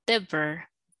the verb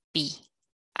be.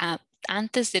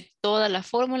 Antes de toda la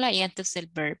fórmula y antes del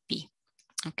verb be.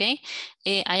 ¿Ok?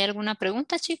 ¿Hay alguna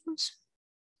pregunta, chicos?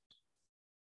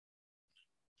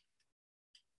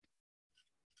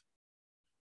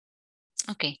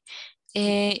 Ok.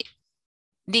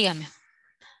 Dígame.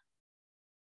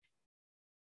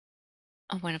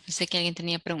 Bueno, pensé que alguien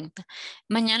tenía pregunta.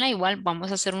 Mañana igual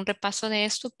vamos a hacer un repaso de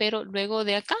esto, pero luego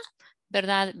de acá,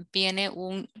 ¿verdad? Viene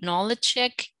un knowledge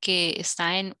check que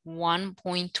está en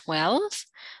 1.12,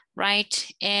 right?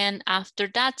 And after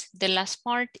that, the last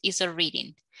part is a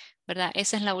reading, ¿verdad?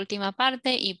 Esa es la última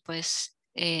parte y pues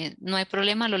no hay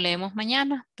problema, lo leemos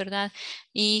mañana, ¿verdad?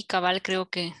 Y cabal creo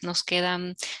que nos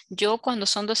quedan, yo cuando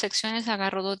son 2 secciones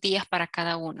agarro 2 días para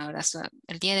cada una, ¿verdad? So,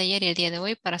 el día de ayer y el día de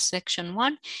hoy para section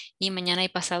 1 y mañana y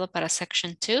pasado para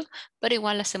section 2, pero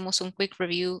igual hacemos un quick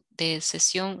review de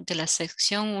la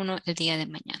sección 1 el día de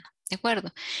mañana. ¿De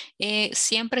acuerdo?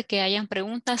 Siempre que hayan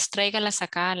preguntas, tráigalas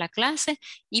acá a la clase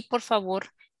y por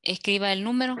favor escriba el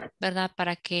número, ¿verdad?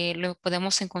 Para que lo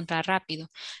podamos encontrar rápido.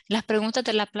 Las preguntas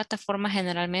de la plataforma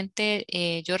generalmente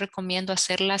yo recomiendo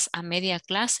hacerlas a media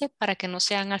clase para que no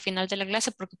sean al final de la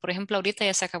clase porque, por ejemplo, ahorita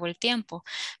ya se acabó el tiempo,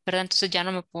 ¿verdad? Entonces ya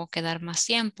no me puedo quedar más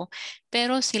tiempo.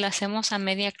 Pero si la hacemos a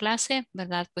media clase,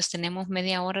 ¿verdad? Pues tenemos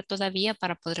media hora todavía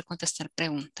para poder contestar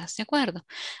preguntas, ¿de acuerdo?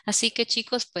 Así que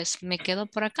chicos, pues me quedo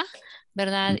por acá,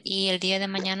 ¿verdad? Y el día de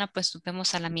mañana pues nos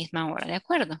vemos a la misma hora, ¿de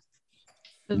acuerdo?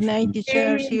 Good night,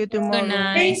 teacher. See you tomorrow. Good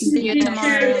night. See you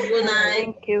tomorrow. Good night.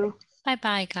 Thank you.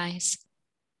 Bye-bye, guys.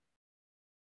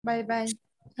 Bye-bye.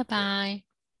 Bye-bye.